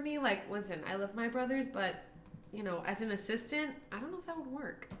working for me, like, listen, I love my brothers, but, you know, as an assistant, I don't know if that would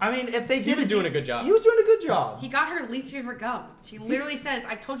work. I mean, if they did, He was doing a good job. He was doing a good job. He got her least favorite gum. She literally says,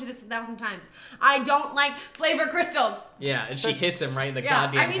 I've told you this 1,000 times. I don't like flavor crystals. Yeah, and she That's- hits him right in the Yeah,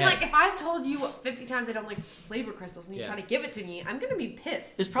 goddamn I mean, head. like, if I've told you 50 times I don't like flavor crystals and you Yeah. try to give it to me, I'm going to be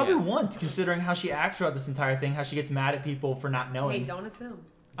pissed. It's probably Yeah. once, considering how she acts throughout this entire thing, how she gets mad at people for not knowing. Hey, don't assume.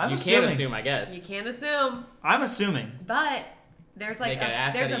 I'm you assuming. can't assume, I guess. You can't assume. I'm assuming. But there's like Make an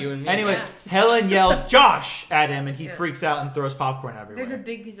ass there's out of you and me. Anyway, Yeah. Helen yells "Josh" at him, and he Yeah. freaks out and throws popcorn everywhere. There's a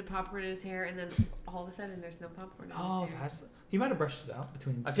big piece of popcorn in his hair, and then all of a sudden there's no popcorn in oh, his hair. that's he might have brushed it out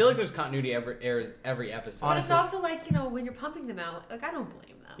between. I feel like there's continuity every episode. But it's honestly. also like, you know, when you're pumping them out, like, I don't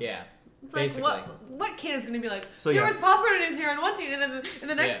blame them. Yeah. It's like, basically. what kid is going to be like, So, there yeah. was popcorn in his hair in one scene, and then in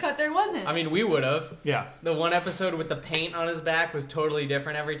the next Yeah. cut there wasn't. I mean, we would have. Yeah. The one episode with the paint on his back was totally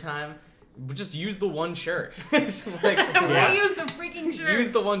different every time. Just use the one shirt. It's like, Yeah. Reuse the freaking shirt.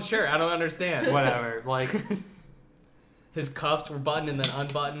 use the one shirt. I don't understand. Whatever. Like, His cuffs were buttoned and then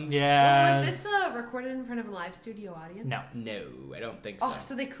unbuttoned. yeah. Well, was this recorded in front of a live studio audience? No. No, I don't think so. Oh,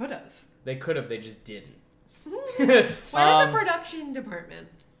 so they could have. They could have. They just didn't. Where's Um, the production department?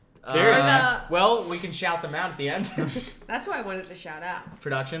 There- Well, we can shout them out at the end. That's who I wanted to shout out.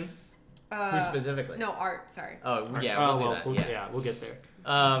 Production? Who specifically? No, art. Sorry. Oh, yeah, Oh, we'll well, do that. yeah, we'll get there.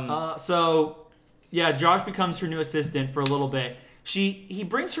 Um, So, yeah, Josh becomes her new assistant for a little bit. He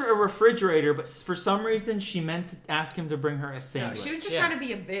brings her a refrigerator, but for some reason she meant to ask him to bring her a No, sandwich. she was just Yeah. trying to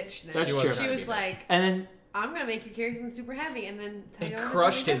be a bitch. Then. That's She was true. trying She to was be a bitch. like, And then I'm gonna make you carry something super heavy, and then tell it you it's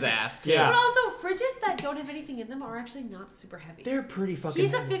crushed something his different. ass, too. Yeah. But also, fridges that don't have anything in them are actually not super heavy. they're pretty fucking.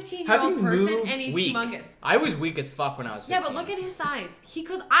 He's a heavy. 15-year-old Have you person, moved- and he's Weak. humongous. I was weak as fuck when I was 15. Yeah, but look at his size.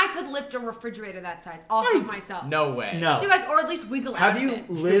 I could lift a refrigerator that size off of myself. No way. No. You guys, or at least wiggle out Have of you it.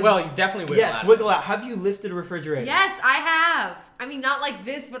 lived? Well, you definitely wiggle yes, out. wiggle out. Have you lifted a refrigerator? Yes, I have. I mean, not like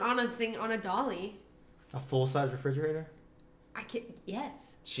this, but on a dolly. A full size refrigerator. I can. Yes.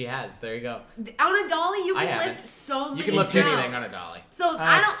 She has. There you go. On a dolly, you I can haven't. lift so many You can lift pounds. anything on a dolly. So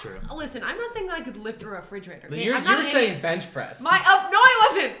I That's don't. true. Listen, I'm not saying that I could lift a refrigerator. Okay? You're, I'm not you're an saying idiot. bench press. No, I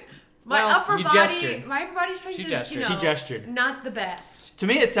wasn't. My Well, upper you body, gestured. my upper body strength She is, gestured. you know, She gestured. not the best. To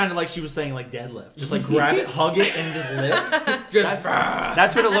me, it sounded like she was saying like deadlift, just like grab it, hug it, and just lift. Just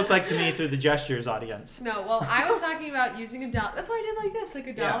That's what it looked like to me through the gestures, audience. No, well, I was talking about using a dolly. That's why I did like this, like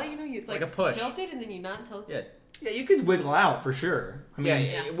a Yeah. dolly. You know, it's Like like a push. tilted and then you not tilt yeah. it. Yeah, you could wiggle out for sure. I mean,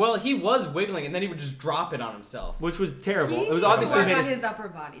 Yeah. Well, he was wiggling and then he would just drop it on himself. which was terrible. He It was needs to obviously work made on us. his upper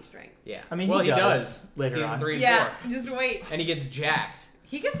body strength. Yeah. I mean, well, he he does does. later Season on. 3 and Yeah, 4. just wait. And he gets jacked.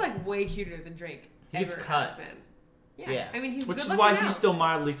 He gets like way cuter than Drake. He gets ever cut. has been. Yeah. I mean, he's Which good is looking why now. he's still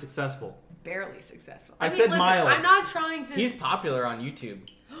mildly successful. barely successful. I mean, said listen, mildly. I'm not trying to. He's popular on YouTube.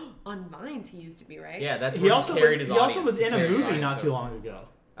 on Vines. He used to be, right? Yeah, that's He where also he carried was, his he audience. also was in a Carried his movie audience not over. too long ago.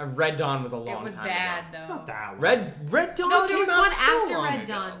 Red Dawn was a long It was time bad ago. though. Not that one. Red Dawn No, there came was out one so after long Red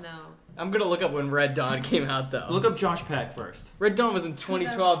ago. Dawn though. I'm gonna look up when Red Dawn came out though. Look up Josh Peck first. Red Dawn was in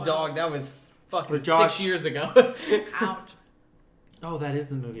 2012, 2012. dog. That was fucking For Josh- 6 years ago. Ouch. Oh, that is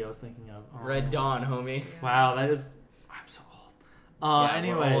the movie I was thinking of. Oh. Red Dawn, homie. Wow, that is. I'm so old. Yeah,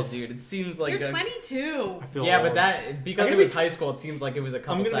 Anyways, we're old, dude. It seems like You're a- 22. I feel yeah, old. but that because I'm it gonna was be- high school, it seems like it was a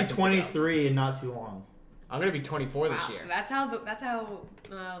couple I'm gonna be seconds 23 in not too long. ago. I'm gonna be 24 this Wow, year. that's how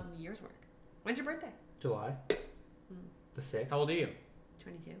years work. When's your birthday? July. The 6th. How old are you?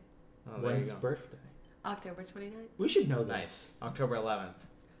 22. Oh, there you When's go. birthday? October 29th. We should know this. Nice. October 11th.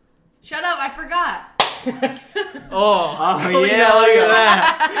 Shut up! I forgot. Oh, Oh yeah, look at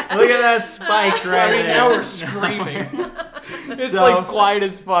that! Look at that spike right I mean, there. now we're screaming. It's So- like quiet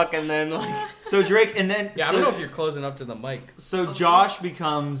as fuck, and then like, So Drake, and then yeah, I so, don't know if you're closing up to the mic. so Okay. Josh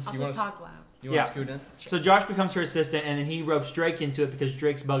becomes I'll You just wanna talk loud. You want Yeah. to scoot in? so Josh becomes her assistant, and then he ropes Drake into it because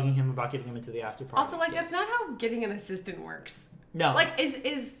Drake's bugging him about getting him into the after party. Also, like that's not how getting an assistant works. no, Like, is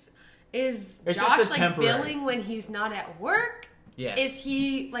It's Josh just a like temporary. billing when he's not at work? Yes. Is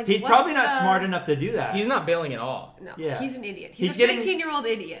he like? he's what's probably not the- smart enough to do that. He's not bailing at all. No, Yeah. he's an idiot. He's He's a getting- 15-year-old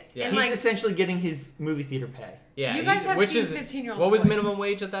idiot. Yeah. And He's like, essentially getting his movie theater pay. Yeah. You guys he's- have which seen is 15-year-old what was boys. minimum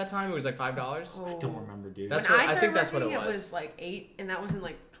wage at that time? It was like $5. oh. I don't remember, dude. That's when what- I I started think that's what it working, was. like 8, and that was in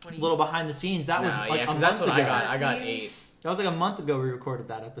like 20. A little behind the scenes. That was Nah, like yeah, a 'cause month that's what ago. I got. I got 13. 8. That was like a month ago we recorded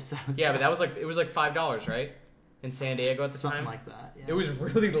that episode. Yeah, but that was like it was like $5, right? In San Diego at the something time. like that. Yeah. It was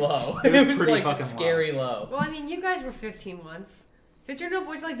really low. It was It was pretty like fucking scary low. Well, I mean, you guys were 15 once. 15-year-old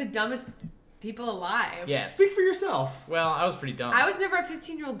boys are like the dumbest people alive. Yes. Speak for yourself. Well, I was pretty dumb. I was never a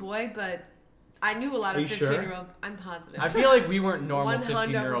 15-year-old boy, but I knew a lot Are of you sure? 15-year-old. I'm positive. I feel like we weren't normal 100%.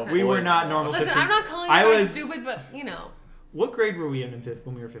 15-year-old boys. We were not normal. Listen, 15. I'm not calling I you guys was- stupid, but you know. What grade were we in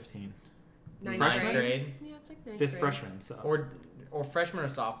when we were 15? Ninth Ninth grade. Yeah, it's like ninth Fifth grade. freshman. So. Or freshmen or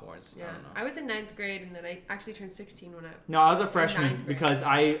sophomores. Yeah, I don't know. I was in 9th grade, and then I actually turned 16 when I. No, I was a in freshman ninth grade. because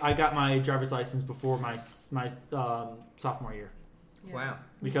I got my driver's license before my sophomore year Yeah. Wow.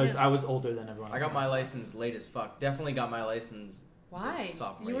 Me because too. I was older than everyone else. I got in my class. license late as fuck. Definitely got my license. Why?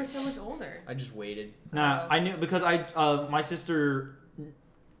 Sophomore You were year. so much older. I just waited. Nah, Oh. I knew because my sister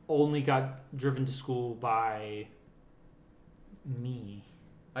only got driven to school by me.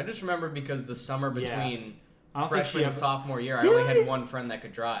 I just remember because the summer Yeah. between I don't think freshman she and ever... sophomore year, I Did only I? had one friend that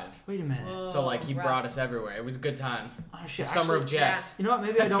could drive. Wait a minute. Whoa, So like he rough. brought us everywhere. It was a good time. Oh The shit! summer of actually, Jess. You know what?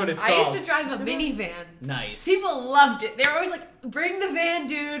 Maybe That's I what don't. it's I used called. to drive a Did I? minivan. Nice. People loved it. They were always like, "Bring the van,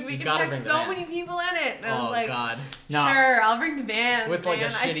 dude. We You can gotta pack bring the so van." many people in it." And I Oh was like, god. Nah. "Sure, I'll bring the van." With like a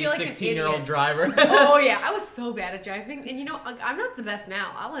man. I shitty feel like an 16-year-old idiot. driver. Oh yeah, I was so bad at driving, and you know, I'm not the best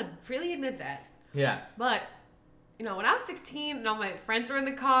now. I'll freely admit that. Yeah. But you know, when I was 16 and all my friends were in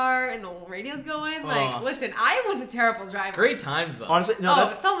the car and the radio's going, like, Oh. listen, I was a terrible driver. Great times though. Honestly, no. Oh,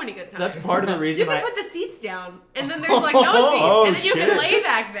 That's so many good times. that's part of the You reason. can I, put the seats down, and then there's like no seats, Oh, and then you shit. can lay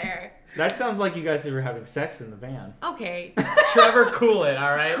back there. that sounds like you guys were having sex in the van. Okay, Trevor, cool it,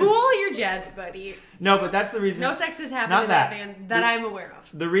 all right? cool your jets, buddy. No, but that's the reason. No sex has happened Not in that that. van that I'm aware of.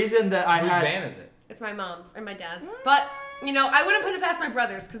 The reason that I Whose had. van is it? It's my mom's or my dad's, but you know, I wouldn't put it past my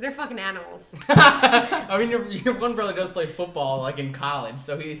brothers because they're fucking animals. I mean, your one brother does play football like in college,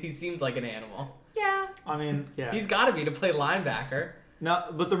 so he seems like an animal. Yeah. I mean, yeah. He's got to be to play linebacker. No,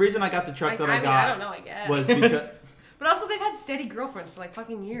 but the reason I got the truck that I mean, got I don't know, I guess. was because. But also, they've had steady girlfriends for like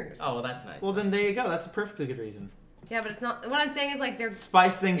fucking years. Oh, well, that's nice. Well, then there you go. That's a perfectly good reason. Yeah, but it's not. What I'm saying is like they're,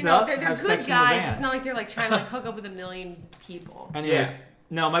 Spice things you know, up. they're have good sex guys. in the van. It's not like they're like trying to like hook up with a million people. Anyways, Yeah.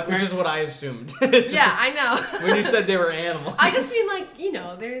 no, my Which parents. is what I assumed. Yeah, I know. When you said they were animals. I just mean like, you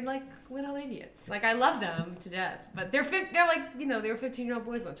know, they're like little idiots. Like I love them to death, but they're like, you know, they were 15-year-old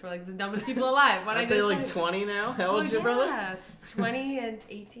boys once. We're like the dumbest people alive. What I Aren't they just like said. 20 now? How Well, old's your brother? yeah, 20 and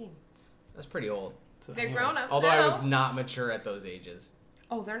 18. That's pretty old. So They're anyways, grown ups. Although now. I was not mature at those ages.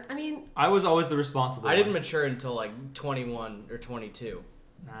 Oh, they're. I mean, I was always the responsible. I didn't one. mature until like 21 or 22.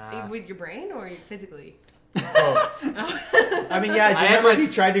 Nah. with your brain or physically. Oh, I mean, yeah. I You had remember my he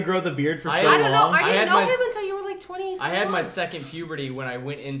s- tried to grow the beard for so I long. I don't know. I I didn't had know my him s- until you were like 20. I had my second puberty when I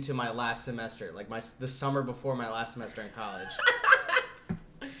went into my last semester, like the summer before my last semester in college.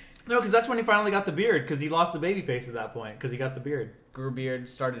 No, because that's when he finally got the beard. Because he lost the baby face at that point. Because he got the beard. Grew a beard,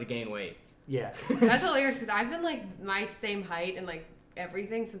 started to gain weight. Yeah. That's hilarious because I've been like my same height and like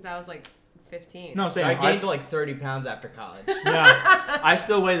everything since I was like 15. No, same. I gained like 30 pounds after college. yeah. I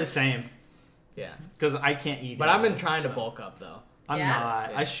still weigh the same. Yeah, Because I can't eat. but I've been animals, trying to so. bulk up though. I'm Yeah?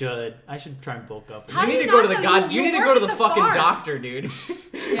 not. Yeah. I should. I should try and bulk up. How You do need you to go to not the know? god. You You need to work go to at the the fucking farm. doctor, dude.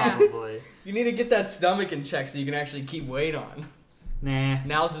 Yeah. Probably. You need to get that stomach in check so you can actually keep weight on. Nah.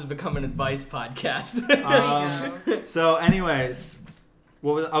 Now this has become an advice podcast. So, anyways,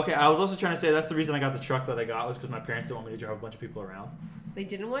 what was okay? I was also trying to say that's the reason I got the truck that I got was because my parents didn't want me to drive a bunch of people around. They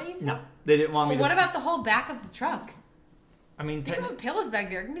didn't want you to? No, they didn't want Well, me to. what about the whole back of the truck? I mean, You can have pillows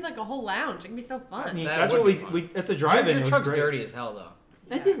back there. It can be like a whole lounge. It can be so fun. I mean That that's would what be fun. we at the drive-in. Your It was truck's great. dirty as hell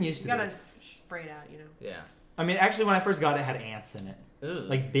though. It didn't used to You gotta be. spray it out, you know. Yeah. I mean, actually, when I first got it, it had ants in it, Ugh.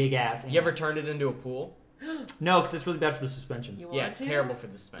 like big ass. Ants. You ever turned it into a pool? No, because it's really bad for the suspension. You want Yeah, it's to? terrible for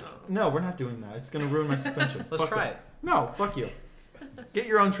the suspension. Oh. No, we're not doing that. It's gonna ruin my suspension. Let's Fuck try that. it. No, fuck you. Get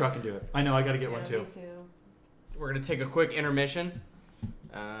your own truck and do it. I know. I gotta get one Yeah, too. me too. We're gonna take a quick intermission,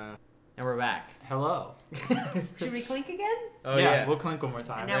 and we're back. Hello. Should we clink again? Oh yeah, yeah, we'll clink one more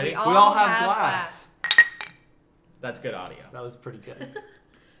time. And now Ready? we We all, have glass. that's good audio. That was pretty good.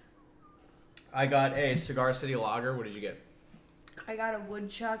 I got a Cigar City Lager. What did you get? I got a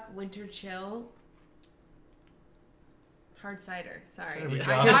Woodchuck Winter Chill. Hard cider. Sorry. There we I,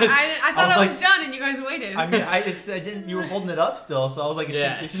 go. I thought I I was was like- done and you guys waited. I mean, I didn't. You were holding it up still, so I was like,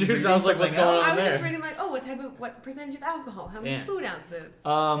 Yeah. it should be I was like, what's something going else. on? I was just there. reading like, oh, what percentage of alcohol? How many Yeah. food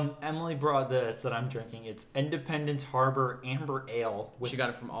ounces? Emily brought this that I'm drinking. It's Independence Harbor Amber Ale with She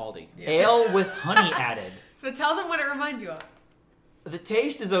got it from Aldi. ale with honey added. But tell them what it reminds you of. The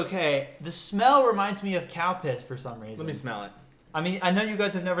taste is okay. The smell reminds me of cow piss for some reason. Let me smell it. I mean, I know you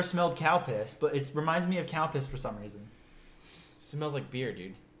guys have never smelled cow piss, but it reminds me of cow piss for some reason. It smells like beer,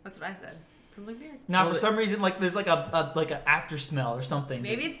 dude. That's what I said. Sounds like beer. Now, for Smells some reason, like there's like a after smell or something.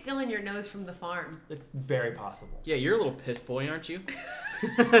 Maybe it's still in your nose from the farm. It's very possible. Yeah, you're a little piss boy, aren't you?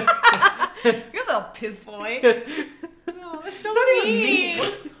 You're a little piss boy. Oh, That's so It's not even mean.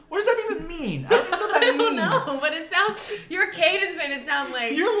 mean. What does that even mean? I don't even know what that I means. don't know, but it sounds. You're a Cadence fan. It sounds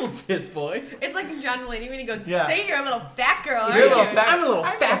like You're a little piss boy. it's like in John Mulaney when he goes, Yeah. "Say you're a little fat girl, You're a aren't little you?" fat- I'm a little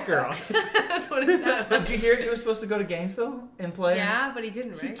I'm a fat little girl. That's what it sounds Did like. you hear he was supposed to go to Gainesville and play? Yeah, but he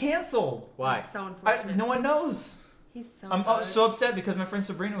didn't, He right? canceled. Why? That's so unfortunate. No one knows. He's so. I'm good. so upset because my friend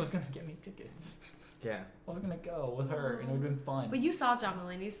Sabrina was gonna get me tickets. Yeah. I was gonna go with her, and it would have been fun. But you saw John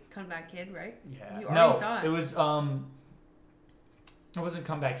Mulaney's Comeback Kid, right? Yeah. You No, already saw it. it was It wasn't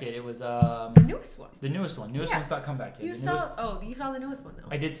Comeback Kid. It was The newest one. the newest one. Newest Yeah. one's not Comeback Kid. You The newest- saw. Oh, you saw the newest one though.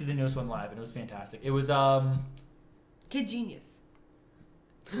 I did see the newest one live, and it was fantastic. It was Kid Genius.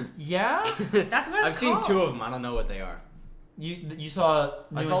 yeah. That's what it's I've seen called. 2 of them. I don't know what they are. You saw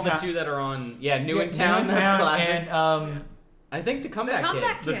I New saw in the Town- 2 that are on. Yeah, New Yeah, in Town. New in That's Town classic. and I think the Comeback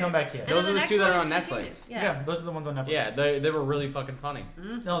Comeback Kid. the Kid. Comeback Kid. And Those then are the next 2 that one are is on Kid Netflix. Genius. Yeah. Those are the ones on Netflix. Yeah, they were really fucking funny.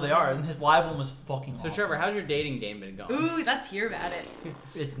 No, they are, and his live one was fucking So awesome. Trevor, how's your dating game been going? Ooh, let's hear about it.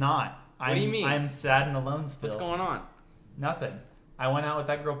 It's not. What do you mean? I'm sad and alone still. What's going on? Nothing. I went out with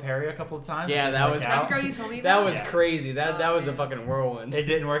that girl Perry a couple of times. Yeah, It didn't that work was- That out. girl you told me That about. was Yeah. crazy. That Oh, was a man. fucking whirlwind. It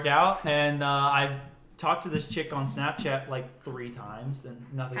didn't work out, and I've talked to this chick on Snapchat like 3 times, and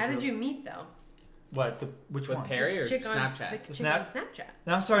nothing. How did you meet though? What? Which With one? Perry or Chick on- Snapchat? The chick Snap- on Snapchat.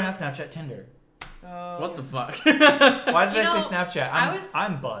 No, sorry, not Snapchat. Tinder. Oh. What the fuck? Why did You I know, say Snapchat? I was-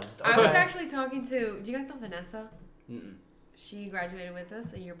 I'm buzzed. I was okay? actually talking to. Do you guys know Vanessa? Mm-mm. She graduated with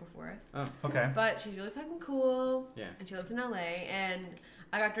us a year before us. Okay. But she's really fucking cool. Yeah. And she lives in LA. And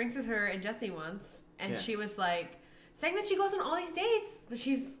I got drinks with her and Jesse once. And Yeah. she was like saying that she goes on all these dates, but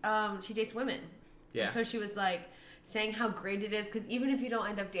she dates women. Yeah. And so she was like saying how great it is because even if you don't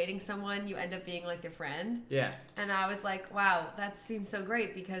end up dating someone, you end up being like their friend. Yeah. And I was like, wow, that seems so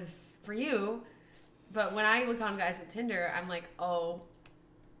great because for you. But when I look on guys at Tinder, I'm like, oh,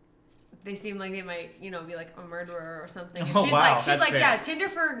 they seem like they might, be like a murderer or something. And Oh, wow. she's That's like, fair. yeah, Tinder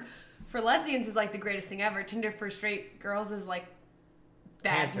for lesbians is like the greatest thing ever. Tinder for straight girls is like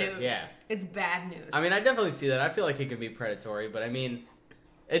bad Cancer, news. yeah. It's bad news. I mean, I definitely see that. I feel like it can be predatory, but I mean,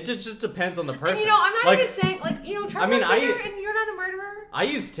 it just depends on the person. and I'm not Like, even saying Trevor I mean, Tinder and you're not a murderer I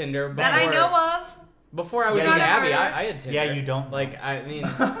used Tinder before, that I know of. before I was You're with not a Abby. murderer. I had Tinder. Yeah, you don't. Like, I mean,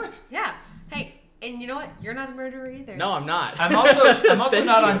 Yeah. Hey, and you know what? You're not a murderer either. no, I'm not. I'm also Thank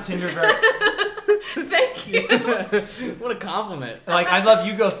not you. on Tinder very. Thank you. What a compliment. Like I love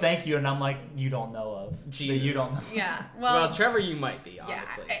you. Go thank you, and I'm like you don't know of. That Jesus. You don't know. Yeah. Well, Well, Trevor, you might be, yeah.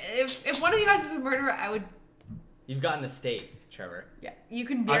 honestly. If one of you guys was a murderer, I would. You've gotten a state, Trevor. Yeah. You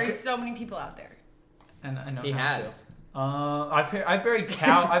can bury could- so many people out there. And I know He how has. to. I've buried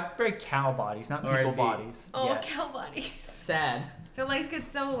cow. I've buried cow bodies, not people R.I.P. bodies. Oh, Yeah. cow bodies. Sad. Their legs get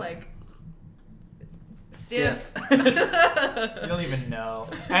so like stiff. You don't even know.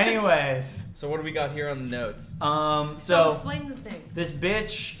 Anyways, So what do we got here on the notes? so so explain the thing. this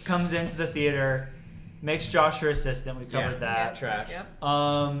bitch comes into the theater, makes Josh her assistant. We covered that. Yep, trash.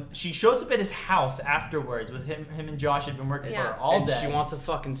 Yep. She shows up at his house afterwards with him. Him and Josh had been working for Yeah. her all And day. she wants a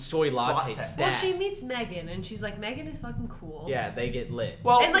fucking soy latte, Latte. stat. Well, she meets Megan, and she's like, Megan is fucking cool. Yeah, they get lit.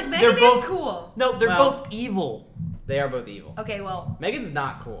 well, And like they're Megan both is cool. No, they're Well- both evil. They are both evil. Okay, well, Megan's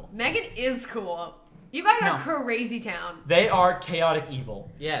not cool. Megan is cool. You guys No. are crazy town. They are chaotic evil.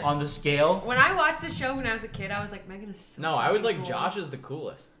 Yes. On the scale. When I watched this show when I was a kid, I was like, Megan is so No, I was like, fucking cool. Josh is the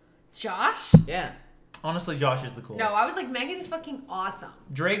coolest. Josh? Yeah. Honestly, Josh is the coolest. No, I was like, Megan is fucking awesome.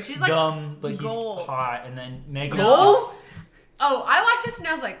 Drake's She's like dumb, but goals. he's hot, and then Megan. Goals? Oh, I watched this and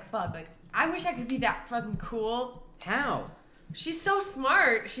I was like, fuck, like, I wish I could be that fucking cool. How? She's so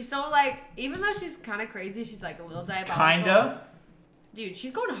smart. She's so like, even though she's kind of crazy, she's like a little diabolical. Kinda. Dude,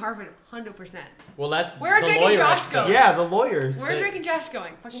 she's going to Harvard 100%. Well, that's Where are the Drake and lawyer Josh episode. going? Yeah, the lawyers. Where's Drake and Josh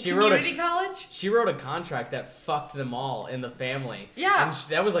going? Fucking She wrote a- community college? She wrote a contract that fucked them all in the family. Yeah. And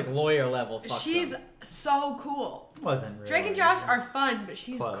that was like lawyer level. Fuck She's them. so cool. Wasn't really. Drake and Josh are fun, but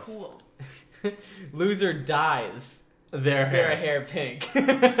she's Close. cool. Loser dies. Their Their hair. hair pink.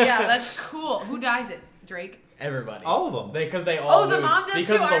 Yeah, that's cool. Who dyes it? Drake? Everybody. All of them. Because they all Oh, the lose. mom does because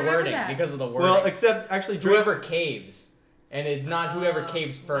too, of I the remember wording. that. Because of the wording. Well, except actually Drake. whoever caves. And it not whoever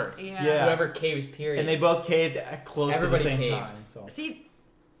caves first. Yeah. Yeah. Whoever caves, period. And they both caved at close Everybody to the same caved. time. So. See,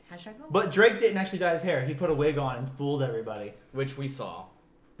 hashtag goals. But Drake didn't actually dye his hair. He put a wig on and fooled everybody. Which we saw.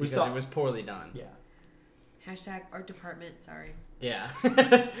 We Because saw- it was poorly done. Yeah. Hashtag art department, sorry. Yeah.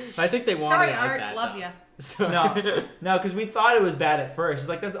 I think they wanted Sorry, it like Art, that. love though. ya. So No, because we thought it was bad at first. It's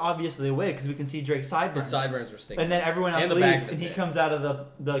like, that's obviously a wig because we can see Drake's the sideburns. sideburns were sticking. And then everyone else And the back leaves, of and his he head. comes out of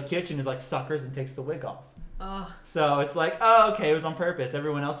the kitchen is like suckers and takes the wig off. Ugh. So it's like, oh, okay, it was on purpose.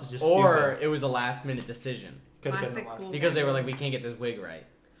 Everyone else is just Or stupid. it was a last minute decision. Could have been Classic the last. cool. Because they were like, we can't get this wig right.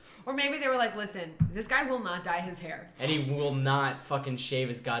 Or maybe they were like, listen, this guy will not dye his hair. And he will not fucking shave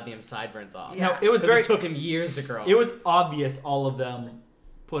his goddamn sideburns off. Yeah. No, it was 'Cause very. it took him years to grow. It was obvious all of them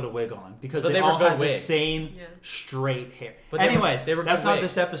put a wig on because But they they were all good had the wigs. same Yeah. straight hair. But But they were- anyways, they were that's good not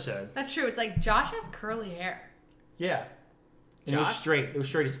wigs. this episode. That's true. It's like Josh has curly hair. Yeah. And it was Josh? straight. It was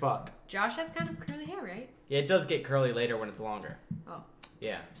straight as fuck. Josh has kind of curly hair, right? Yeah, it does get curly later when it's longer. Oh.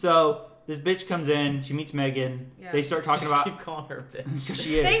 Yeah. So this bitch comes in. She meets Megan. Yeah. They start talking Just about. keep calling her a bitch.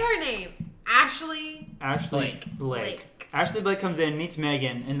 She is. Say her name. Ashley. Ashley Blake. Ashley Blake comes in, meets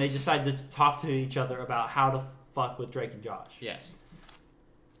Megan, and they decide to talk to each other about how to fuck with Drake and Josh. Yes.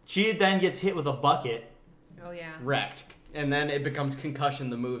 She then gets hit with a bucket. Oh, yeah. Wrecked. And then it becomes Concussion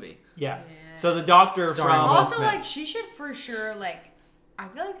the movie. Yeah. Yeah. So the doctor Starring from Will Also, Smith. like, she should for sure, like, I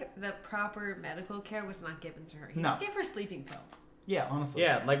feel like the proper medical care was not given to her. He No. just gave her a sleeping pill. yeah, honestly.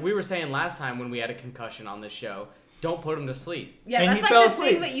 Yeah, like we were saying last time when we had a concussion on this show, don't put him to sleep. Yeah, And that's he like fell the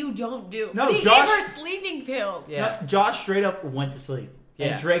asleep. thing that you don't do. No, But he Josh- gave her sleeping pills. Yeah. No, Josh straight up went to sleep. Yeah.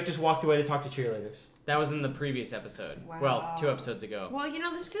 And Drake just walked away to talk to cheerleaders. That was in the previous episode. Wow. Well, 2 episodes ago. Well, you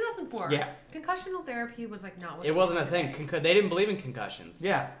know, this is 2004. Yeah. Concussional therapy was like not what It wasn't a is thing. today. They didn't believe in concussions.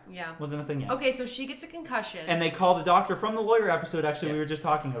 Yeah. Yeah. Wasn't a thing yet. Okay, so she gets a concussion. And they call the doctor from the lawyer episode, actually, Yeah. we were just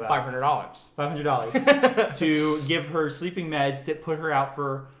talking about. $500. $500 to give her sleeping meds that put her out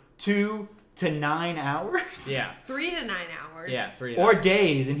for 2 to 9 hours. Yeah. 3 to 9 hours. Yeah. 3 Or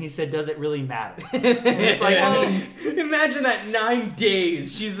days, and he said, does it really matter? it's like, I mean, imagine that 9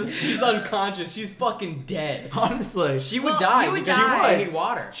 days. She's unconscious. She's fucking dead. Honestly. She would Well, die you would because die. she would need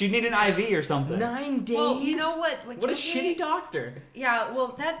water. She'd need an IV or something. 9 days. Well, you know what? What a shitty doctor. Yeah, well,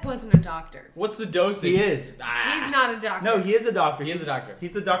 that wasn't a doctor. What's the dosage? He is. Ah. He's not a doctor. No, he is a doctor. He is a doctor.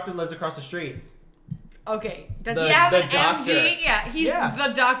 He's the doctor that lives across the street. Okay. Does The- he have the an doctor. MD? Yeah, he's Yeah.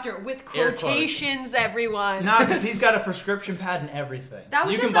 the doctor with Air quotes. quotations, everyone. Nah, because he's got a prescription pad and everything. That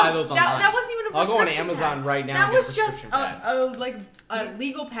was You just can buy a, those that, online. that wasn't even a I'll go on prescription Amazon pad. right now That and get was just prescription pad. like a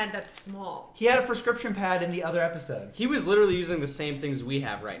legal pad that's small. He had a prescription pad in the other episode. He was literally using the same things we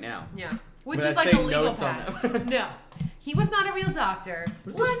have right now. Yeah. Which With is that like a same legal notes on pad. them. No. He was not a real doctor.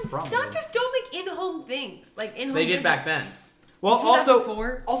 Where's this One, from, doctors don't make in-home things. Like in-home They did back visits. then. Well, also,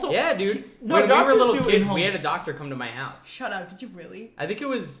 2004? also, Yeah, dude. No, when we were doctors little do kids, in-home. we had a doctor come to my house. Shut up. Did you really? I think it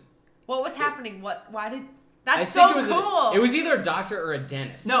was. What was happening? Why did... I That's think so it was cool. it was either a doctor or a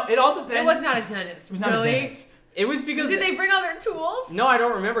dentist. No, it all depends. It was not a dentist. It was not really? a dentist. It was because. Did they bring all their tools? No, I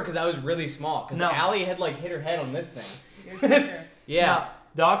don't remember because I was really small. Because No. Allie had like hit her head on this thing. Your sister. Yeah. No,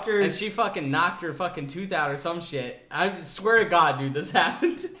 doctors. And she fucking knocked her fucking tooth out or some shit. I swear to God, dude, this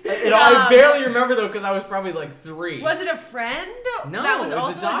happened. It I barely remember though because I was probably like 3. Was it a friend? No, that was it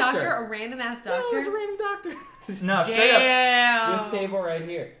was a also doctor. a random ass No, doctor. it was a random doctor. No, straight up. Damn. This table right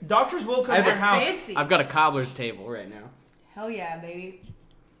here. Doctors will come I to your have house. Fancy. I've got a cobbler's table right now. Hell yeah, baby.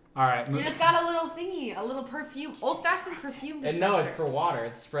 All right. And it's got a little thingy, a little perfume, old-fashioned perfume dispenser. And no, it's for water.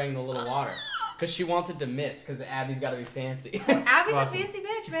 It's spraying the little water. Because she wants it to mist, because Abby's got to be fancy. Abby's a Fucking- fancy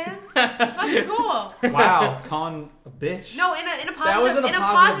bitch, man. It's fucking cool. Wow, calling a bitch. No, in a That was positive, in a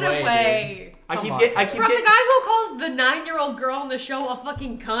positive way. I Come keep on. getting. I From keep the getting. guy who calls the 9-year-old girl on the show a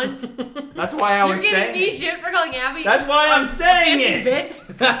fucking cunt. That's why I You're was giving saying. me shit for calling Abby. That's why I'm saying fancy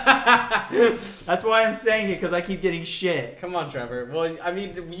it. bitch. That's why I'm saying it because I keep getting shit. Come on, Trevor. Well, I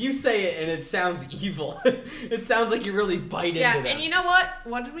mean, you say it and it sounds evil. It sounds like you really bite Yeah, into them. and you know what?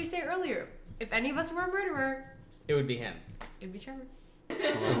 What did we say earlier? If any of us were a murderer, It would be him. it'd be Trevor.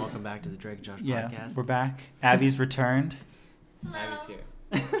 So welcome back to the Drake Josh podcast. we're back. Abby's returned. Abby's here.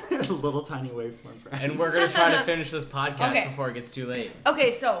 A little tiny waveform for Abby. And we're going to try to finish this podcast Okay. before it gets too late.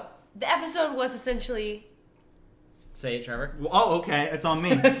 Okay, so the episode was essentially Say it, Trevor. Oh, okay. It's on me.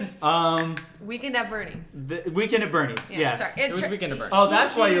 Weekend at Bernie's. The Weekend at Bernie's. Yeah, yes. sorry. It was Weekend at Bernie's. Oh,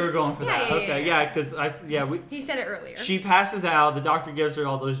 that's why you were going for Yeah, that. yeah, Okay, yeah. yeah, because we. He said it earlier. She passes out. The doctor gives her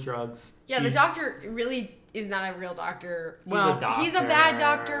all those drugs. Yeah, the She's- doctor really is not a real doctor. Well, He's a bad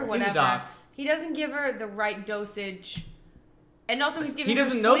doctor, He's a whatever. doc. He doesn't give her the right dosage. And also he's giving He her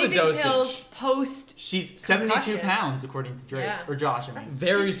doesn't know the sleeping dosage. pills post. She's 72 Concussion. pounds, according to Drake. Yeah. Or Josh, I mean.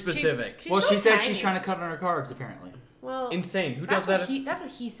 Very specific. Well, so she said tiny. she's trying to cut on her carbs, apparently. Well, Insane. Who that's does what that? that's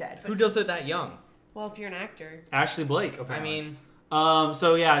what he said. But Who does it that young? Well, if you're an actor. Ashley Blake, I apparently. mean,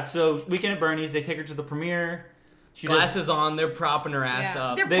 So Weekend at Bernie's, they take her to the premiere. She does- glasses on, they're propping her ass Yeah.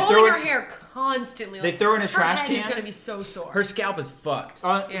 up. They're They pulling throw her it- hair constantly. they like, throw her in a her trash head is can. gonna be so sore. Her scalp is fucked.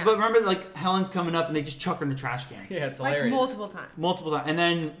 Yeah. But remember, like, Helen's coming up and they just chuck her in the trash can. Yeah, it's like hilarious. multiple times. Multiple times. And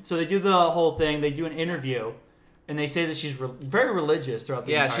then, so they do the whole thing. They do an interview And they say that she's very religious throughout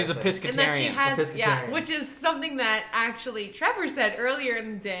the entire she's a thing. pescatarian. And that she has, Pescatarian. which is something that actually Trevor said earlier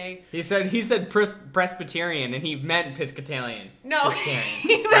in the day. He said Presbyterian, and he meant Piscatalian. No, Pescatarian,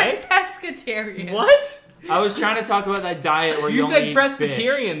 he meant right? pescatarian. What? I was trying to talk about that diet where you You only said eat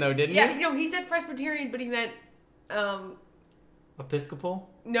Presbyterian fish. though, didn't Yeah, you? no, he said Presbyterian, but he meant, Episcopal?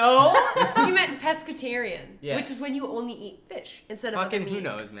 no, he meant pescatarian, Yes. which is when you only eat fish instead of Fucking other meat. who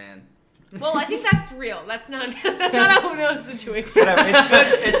knows, man. Well, I think that's real. That's not a who knows situation. Whatever.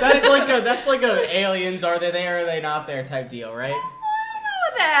 It's good. That's like a aliens, are they there or are they not there type deal, right? I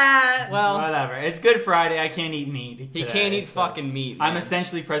don't know that. Well, Whatever. It's Good Friday. I can't eat meat. he today, can't eat so- fucking meat. I'm man.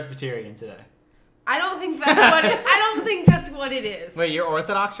 essentially Presbyterian today. I don't think that's what it, I don't think that's what it is. Wait, you're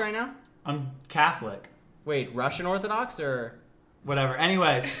Orthodox right now? I'm Catholic. Wait, Russian Orthodox or? Whatever.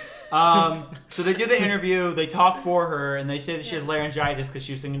 Anyways, so they do the interview. They talk for her, and they say that she has laryngitis because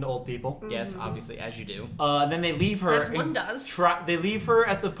she was singing to old people. Yes, obviously, as you do. And then they leave her. As one and does. They leave her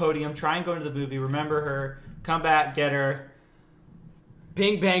at the podium, try and go into the movie, remember her, come back, get her.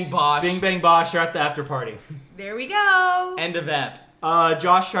 Bing bang bosh. Bing bang bosh, you're at the after party. There we go. End of ep.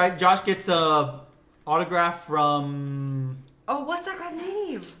 Josh gets a autograph from. Oh, what's that guy's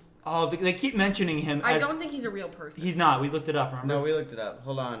name? Oh, they keep mentioning him. I as, don't think he's a real person. He's not. We looked it up. Remember? No, we looked it up.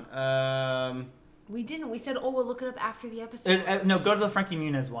 Hold on. We didn't. We said, oh, we'll look it up after the episode. No, go to the Frankie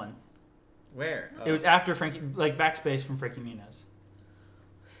Muniz one. Where? Oh. It was after Frankie, like backspace from Frankie Muniz.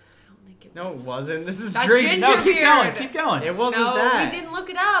 I don't think it No, was. it wasn't. This is That drinking. ginger- No, keep beard. going. Keep going. It wasn't No, that. we didn't look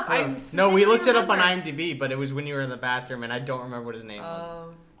it up. I No, we specifically looked it up on remember. IMDb, but it was when you were in the bathroom, and I don't remember what his name was.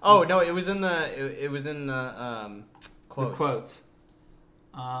 Oh. Oh no, it was in the it was in the quotes. The quotes.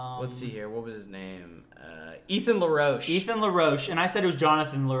 Let's see here. What was his name? Ethan LaRoche. Ethan LaRoche, and I said it was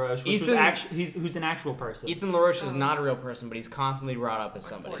Jonathan LaRoche, which was Ethan- actually who's an actual person. Ethan LaRoche is not a real person, but he's constantly brought up as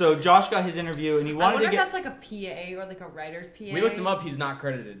somebody. So Josh got his interview, and he I wanted wonder to if get. that's like a PA or like a writer's PA. we looked him up. He's not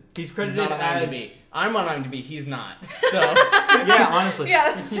credited. He's credited not on as. IMDb. I'm on IMDb. He's not. So Yeah, honestly.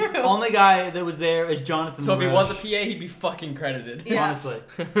 Yeah, that's true. Only guy that was there is Jonathan. so if he LaRoche. was a PA, he'd be fucking credited. Yeah. Honestly.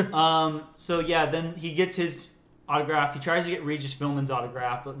 So yeah, then he gets his autograph. He tries to get Regis Philbin's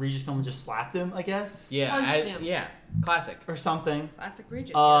autograph, but Regis Philbin just slapped him, I guess, Yeah. Punched him. Yeah. Classic. or something. Classic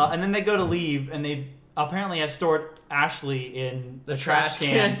Regis. And then they go to leave, and they apparently have stored Ashley in The the trash trash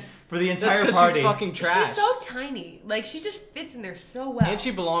can can. for the That's entire because party. she's fucking trash. She's so tiny. Like, she just fits in there so well. And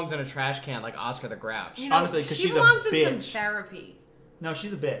she belongs in a trash can like Oscar the Grouch. You know, Honestly, 'cause she she's a belongs in some bitch. therapy. No,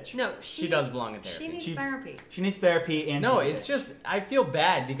 she's a bitch. No, She does belong in therapy. She needs She- therapy. She needs therapy, and No, she's a it's bitch. just I feel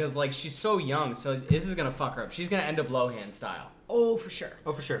bad because like she's so young, so this is gonna fuck her up. She's gonna end up Lohan style. Oh, for sure.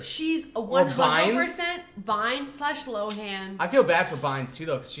 Oh, for sure. She's a Or 100% Bynes/Lohan. I feel bad for Bynes too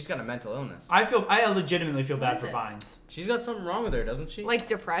though, because she's got a mental illness. I legitimately feel bad is for it? Bynes. She's got something wrong with her, doesn't she? Like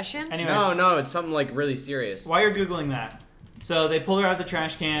depression? Anyways, No, it's something like really serious. while you're googling that, so they pull her out of the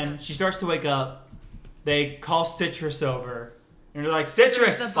trash can. She starts to wake up. They call Citrus over, and they're like,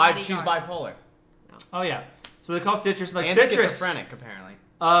 Citrus "Citrus." the- She's bipolar Oh yeah. So they call Citrus, like and Citrus. schizophrenic apparently.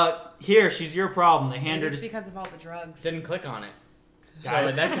 Here, she's your problem. They hand Maybe her it's to. because of all the drugs. Didn't click on it, Guys.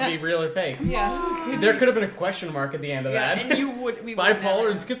 so that could be real or fake. Yeah. There could have been a question mark at the end of Yeah, that. and we would never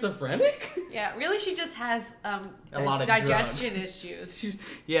bipolar and know. schizophrenic. Yeah, really, she just has A lot of digestion issues.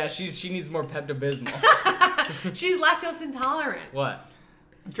 She needs more Pepto Bismol. She's lactose intolerant. What?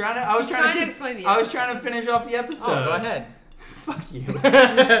 I'm trying to. I was He's trying, trying to to. explain the I was episode. trying to finish off the episode. Oh, go ahead. Fuck you.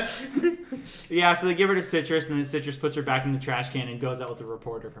 Yeah, so they give her to Citrus, and then Citrus puts her back in the trash can and goes out with the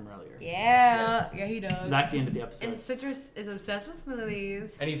reporter from earlier. Yeah, he does. That's the end of the episode. And Citrus is obsessed with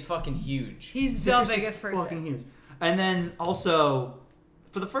smoothies. And he's fucking huge. He's Citrus the is biggest person. fucking huge. And then also,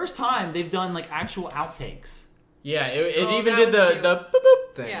 for the first time, they've done like actual outtakes. Yeah, it Oh, even that did was the cute. the boop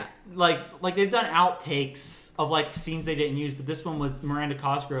boop thing. Yeah. Like they've done outtakes of like scenes they didn't use, but this one was Miranda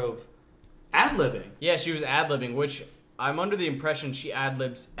Cosgrove ad-libbing. Yeah, she was ad-libbing, which I'm under the impression she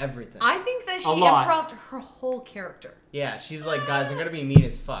ad-libs everything. I think that she A lot. improved her whole character. Yeah, she's like, guys, I'm gonna be mean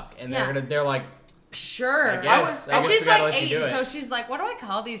as fuck, and Yeah. they're like, Sure. I guess and we she's gotta like let you 8, do it. so she's like, what do I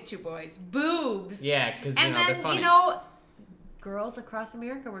call these two boys? Boobs. yeah, because And they're then, funny. girls across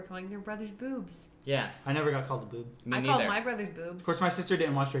America were calling their brothers boobs. Yeah, I never got called a boob. me I neither. called my brothers boobs. Of course, my sister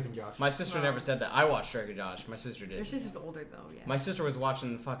didn't watch Drake and Josh. My sister Well. never said that. I watched Drake and Josh. My sister Their did. sister's older though, yeah. My sister was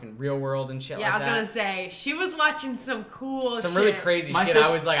watching fucking Real World and shit Yeah, like I was that. gonna say she was watching some cool Some shit. really crazy My shit. sis-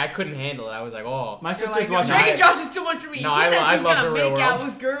 I was like, I couldn't handle it. I was like, oh. My You're sister's like, no, watching. Drake I- and Josh is too much for me. No, he I says he's love gonna the Real make out World.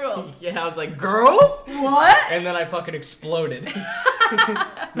 with girls. Yeah, I was like, girls? What? And then I fucking exploded.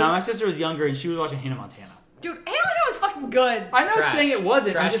 No, my sister was younger and she was watching Hannah Montana. Dude, Hannah Montana was fucking good. I'm not Trash. saying it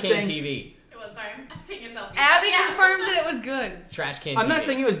wasn't. Trash I'm just can saying. TV. It was sorry, I'm taking a selfie. Abby confirms that it was good. Trash can. I'm not TV.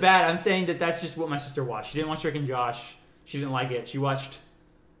 saying it was bad. I'm saying that that's just what my sister watched. She didn't watch Drake and Josh. She didn't like it. She watched.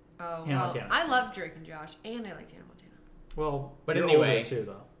 Oh, Hannah well, Montana. I love Drake and Josh, and I like Hannah Montana. Well, But you're anyway, older too,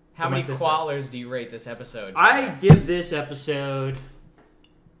 though. How than my many sister. quallers do you rate this episode? I give this episode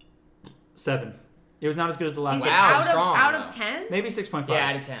 7. It was not as good as the last Is one. it Wow, out strong, of though. 10? Maybe 6.5. Yeah,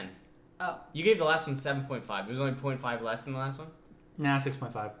 out of 10. Oh. You gave the last one 7.5. It was only 0.5 less than the last one. Nah,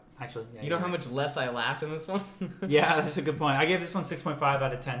 6.5. Actually, yeah, You know you're how right. much less I laughed in this one? Yeah, that's a good point. I gave this one 6.5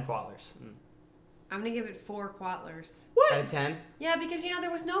 out of 10 quallers. I'm going to give it 4 quatlers. Out of 10? Yeah, because,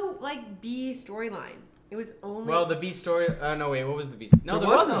 there was no, B storyline. It was only... Well, the B story... no, wait, what was the B? No, There there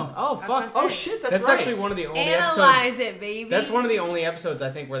was wasn't. no. Oh, That's fuck. what I'm Oh, saying. shit, that's right. actually one of the only Analyze episodes... it, baby. That's one of the only episodes,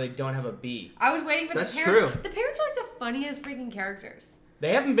 I think, where they don't have a B. I was waiting for That's the parents. true. The parents are, the funniest freaking characters.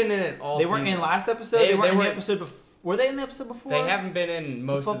 They haven't been in it all They weren't season. in last episode? They- They, weren't they in the weren't- episode before? Were they in the episode before? They haven't been in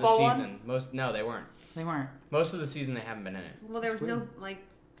most of the football one? season. No, they weren't. They weren't. Most of the season, they haven't been in it. Well, there was That's no,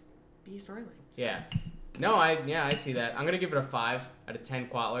 B storyline. Yeah. No, I see that. I'm going to give it a 5 out of 10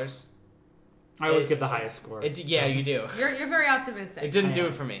 quattlers. I always give the highest score. Yeah, you do. You're very optimistic. It didn't I do am.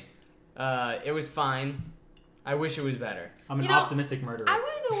 it for me. It was fine. I wish it was better. I'm an You know, optimistic murderer. I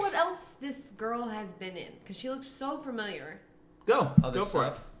want to know what else this girl has been in, because she looks so familiar. Go. Other Go for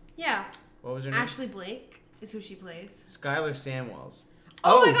it. stuff. Yeah. What was her name? Ashley Blake is who she plays. Skylar Samwells.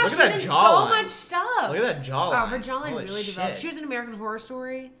 Oh, my look gosh, at that she's in so jawline. much stuff. Look at that jawline. Wow, her jawline Holy really shit. developed. She was in American Horror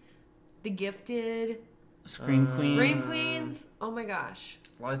Story, The Gifted, Scream Queen. Scream Queens. Oh my gosh.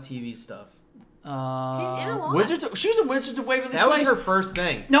 A lot of TV stuff. She's in a lot. She's in Wizards of Waverly That was Place. her first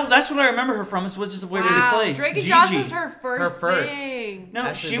thing. No, that's what I remember her from. Is Wizards of Waverly Wow, Place. Drake and Gigi. Josh was her first, Her first. thing. No,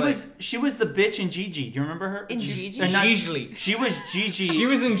 Ashley she was the bitch in Gigi. Do you remember her? In Gigi? not- Gigli. She was Gigi. She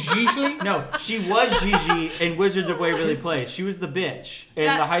was in Gigli? No, she was Gigi in Wizards of Waverly Place. She was the bitch in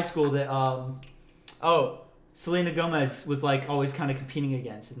That- the high school that Oh, Selena Gomez was always kind of competing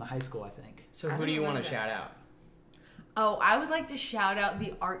against in the high school, I think. so I who don't do you want to remember shout out? Oh, I would like to shout out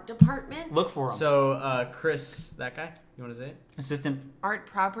the art department. Look for him. So, Chris, that guy? You want to say it? Assistant.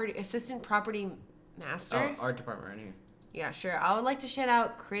 Assistant property master. Oh, art department right here. Yeah, sure. I would like to shout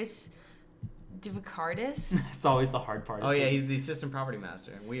out Chris Divicardis It's always the hard part. Oh, yeah, he's the assistant property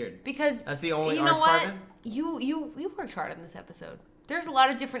master. Weird. because That's the only you art know what? department? You worked hard on this episode. There's a lot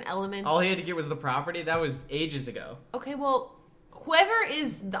of different elements. All he had to get was the property? That was ages ago. Okay, well, whoever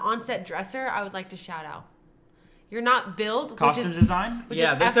is the on-set dresser, I would like to shout out. You're not billed. Costume which is, design. Which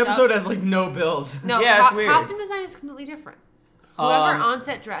Yeah, is this effed episode up. has, no bills. No, Yeah, it's weird. costume design is completely different. Whoever Um,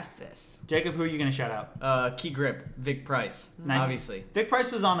 on-set dressed this. Jacob, who are you going to shout out? Key Grip, Vic Price, Nice. obviously. Vic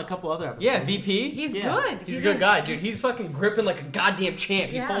Price was on a couple other episodes. Yeah, VP. He's Yeah. good. He's a good in- guy, dude. He's fucking gripping like a goddamn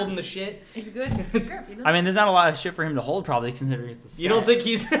champ. He's Yeah. holding the shit. He's good. He's good, you know? I mean, there's not a lot of shit for him to hold, probably, considering it's a set. You don't think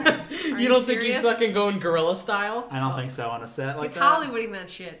he's you you don't think he's serious? fucking going gorilla style? I don't think so on a set like He's that. Hollywooding that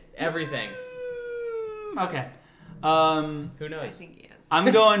shit. Everything. Okay. Who I knows? think he is.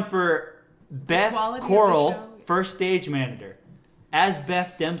 I'm going for Beth quality of the Coral, show. first stage manager, as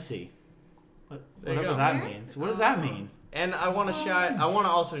Beth Dempsey. There you Whatever go. that Where? means. What does that mean? And I want to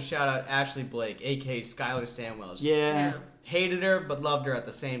also shout out Ashley Blake, aka Skylar Samwells. Yeah. Hated her but loved her at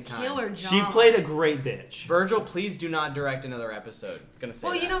the same time. Killer job. She played a great bitch. Virgil, please do not direct another episode. Gonna say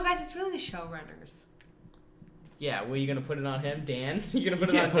Well, that. you know, guys, it's really the showrunners. Yeah, well, you gonna put it on him, Dan? You gonna put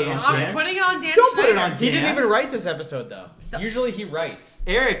it can't on put it Dan? on I'm Dan. putting it on Dan Don't put it Schneider. on He didn't Dan. even write this episode though. So- Usually he writes.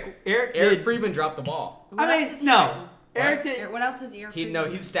 Eric Eric did. Friedman dropped the ball. What I else mean, is he no. written? Eric did. What else is Eric?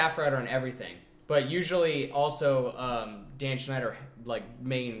 He's staff writer on everything. But usually also Dan Schneider He's the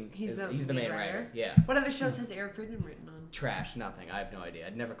main lead writer. writer? Yeah. What other shows has Eric Friedman written on? Trash, nothing. I have no idea.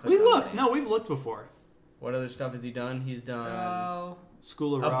 I'd never clicked We on looked. his No, name. we've looked before. What other stuff has he done? He's done Oh,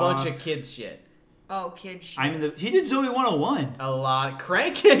 School of a Rock. bunch of kids shit. kid shit. I'm in the. He did Zoe 101. A lot.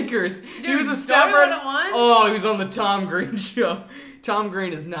 Crank Anchors. He Dude, was a Zoe staffer. 101? Oh, he was on the Tom Green show. Tom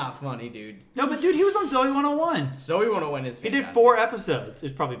Green is not funny, dude. No, but dude, he was on Zoe 101. Zoe 101 is He fantastic. did 4 episodes.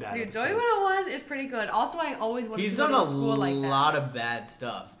 It's probably bad. Dude, Zoe episodes. 101 is pretty good. Also, I always wanted He's to go done to a a school like that. lot of bad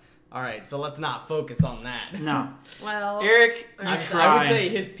stuff. All right, so let's not focus on that. No, Well, Eric, you I try. would say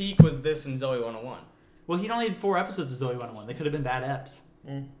his peak was this in Zoe 101. Well, he only did 4 episodes of Zoe 101. They could have been bad eps.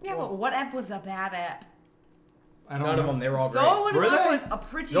 yeah, but what ep was a bad ep? I don't None know. of them. They were all Zoe great. 101 Were they? was a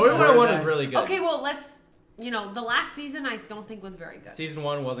pretty Zoe good. 101 Were is they? really good. Okay, well, the last season I don't think was very good. Season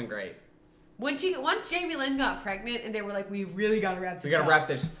 1 wasn't great. Once Jamie Lynn got pregnant and they were like, we really gotta wrap this We gotta up. wrap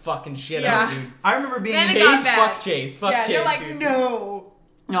this fucking shit Yeah. up, dude. I remember being Then it Chase, got bad. fuck Chase. Fuck yeah, Chase, they're like, dude. no.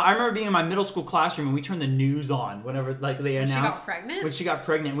 No, I remember being in my middle school classroom and we turned the news on whenever like they announced she got pregnant. When she got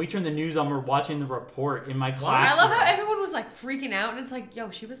pregnant, we turned the news on. We're watching the report in my I classroom. love how everyone was like freaking out, and it's like, yo,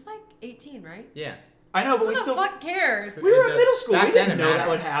 she was like 18, right? Yeah. I know, but Who we the still. fuck cares? We were in middle school. Back We then didn't it know that mattered.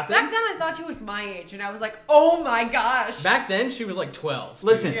 would happen. Back then, I thought she was my age, and I was like, oh my gosh. Back then, she was like 12.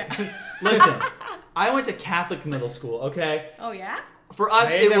 Listen, Yeah. listen. I went to Catholic middle school. Okay, Oh yeah. for us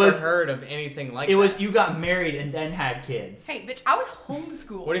I had it never was heard of anything like it that. was you got married and then had kids. Hey, bitch, I was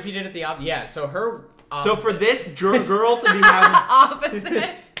homeschooled. What if you did it the opposite? Yeah, so her. So for this girl to be having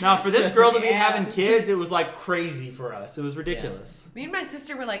Opposite. now for this girl to be Yeah. having kids, it was like crazy for us. It was ridiculous. Me and my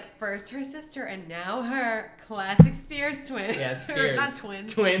sister were like first her sister and now her. Classic Spears twins. Yeah, Spears. Not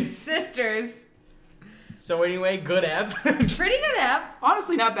twins. Twins. Sisters. So anyway, good app. Pretty good app.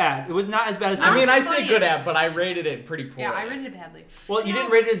 Honestly, not bad. It was not as bad as I some. mean, I say funniest. good app, but I rated it pretty poorly. Yeah, I rated it badly. Well, you No.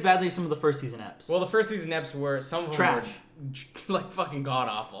 didn't rate it as badly as some of the first season eps. Well, the first season eps were some of them Trash. were like fucking god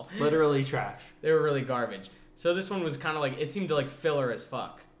awful. Literally trash. They were really garbage. So this one was kind of like it seemed to like filler as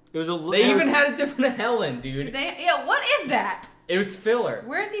fuck. It was a little. They even had a different Helen, Did dude. they? Yeah, what is that? It was filler.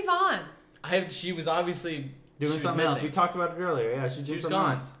 Where's Yvonne? She was obviously she doing was something else. missing. We talked about it earlier. Yeah, she She did was something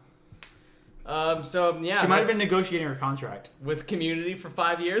gone. else. So yeah, She might have that's- been negotiating her contract. with Community for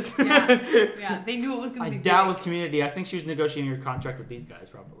 5 years. Yeah. Yeah, they knew it was gonna I be doubt big. with Community. I think she was negotiating her contract with these guys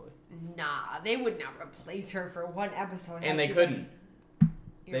probably. Nah, they would not replace her for one episode. and had they she couldn't. been-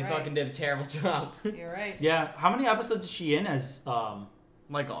 They You're right. fucking did a terrible job. You're right. Yeah. How many episodes is she in as?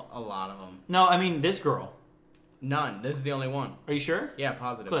 Like a lot of them. No, I mean this girl. None. This is the only one. Are you sure? Yeah,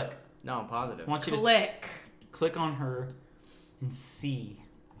 positive. Click. No, I'm positive. I want you to Click. click on her and see.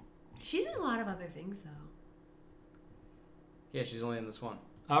 She's in a lot of other things though. Yeah, she's only in this one.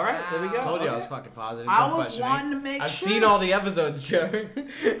 All right, there we go. Wow. Told you I Okay. was fucking positive. I Don't was question me. wanting to make I've sure. seen all the episodes, Joe.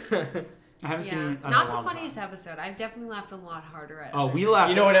 I haven't seen. Yeah, it in a not the long funniest time. episode. I've definitely laughed a lot harder at. Oh, other we things. laughed.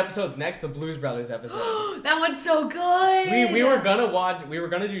 You know what episode's next? The Blues Brothers episode. That one's so good. We were gonna watch. We were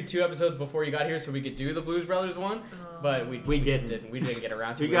gonna do 2 episodes before you got here, so we could do the Blues Brothers one. But we didn't. just didn't. We didn't get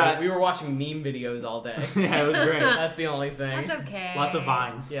around to We it. got- We were watching meme videos all day. Yeah, it was great. That's the only thing. That's okay. Lots of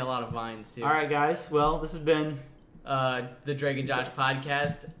vines. Yeah, a lot of vines too. All right, guys. Well, this has been. The Drake and Josh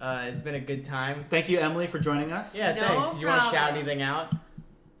podcast. It's been a good time. Thank you, Emily, for joining us. Yeah, No thanks. Did you want to shout problem. anything out?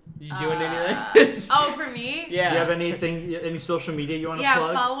 You doing anything? Oh, for me? Do Yeah. you have anything, any social media you want to Yeah,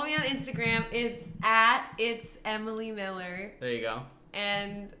 plug? follow me on Instagram. It's Emily Miller, There you go.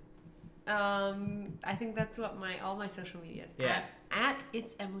 and I think that's what all my social media is. Yeah. At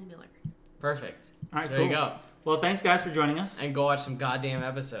it's Emily Miller. Perfect. All right, There cool. you go. Well, thanks, guys, for joining us. And go watch some goddamn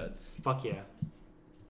episodes. Fuck yeah.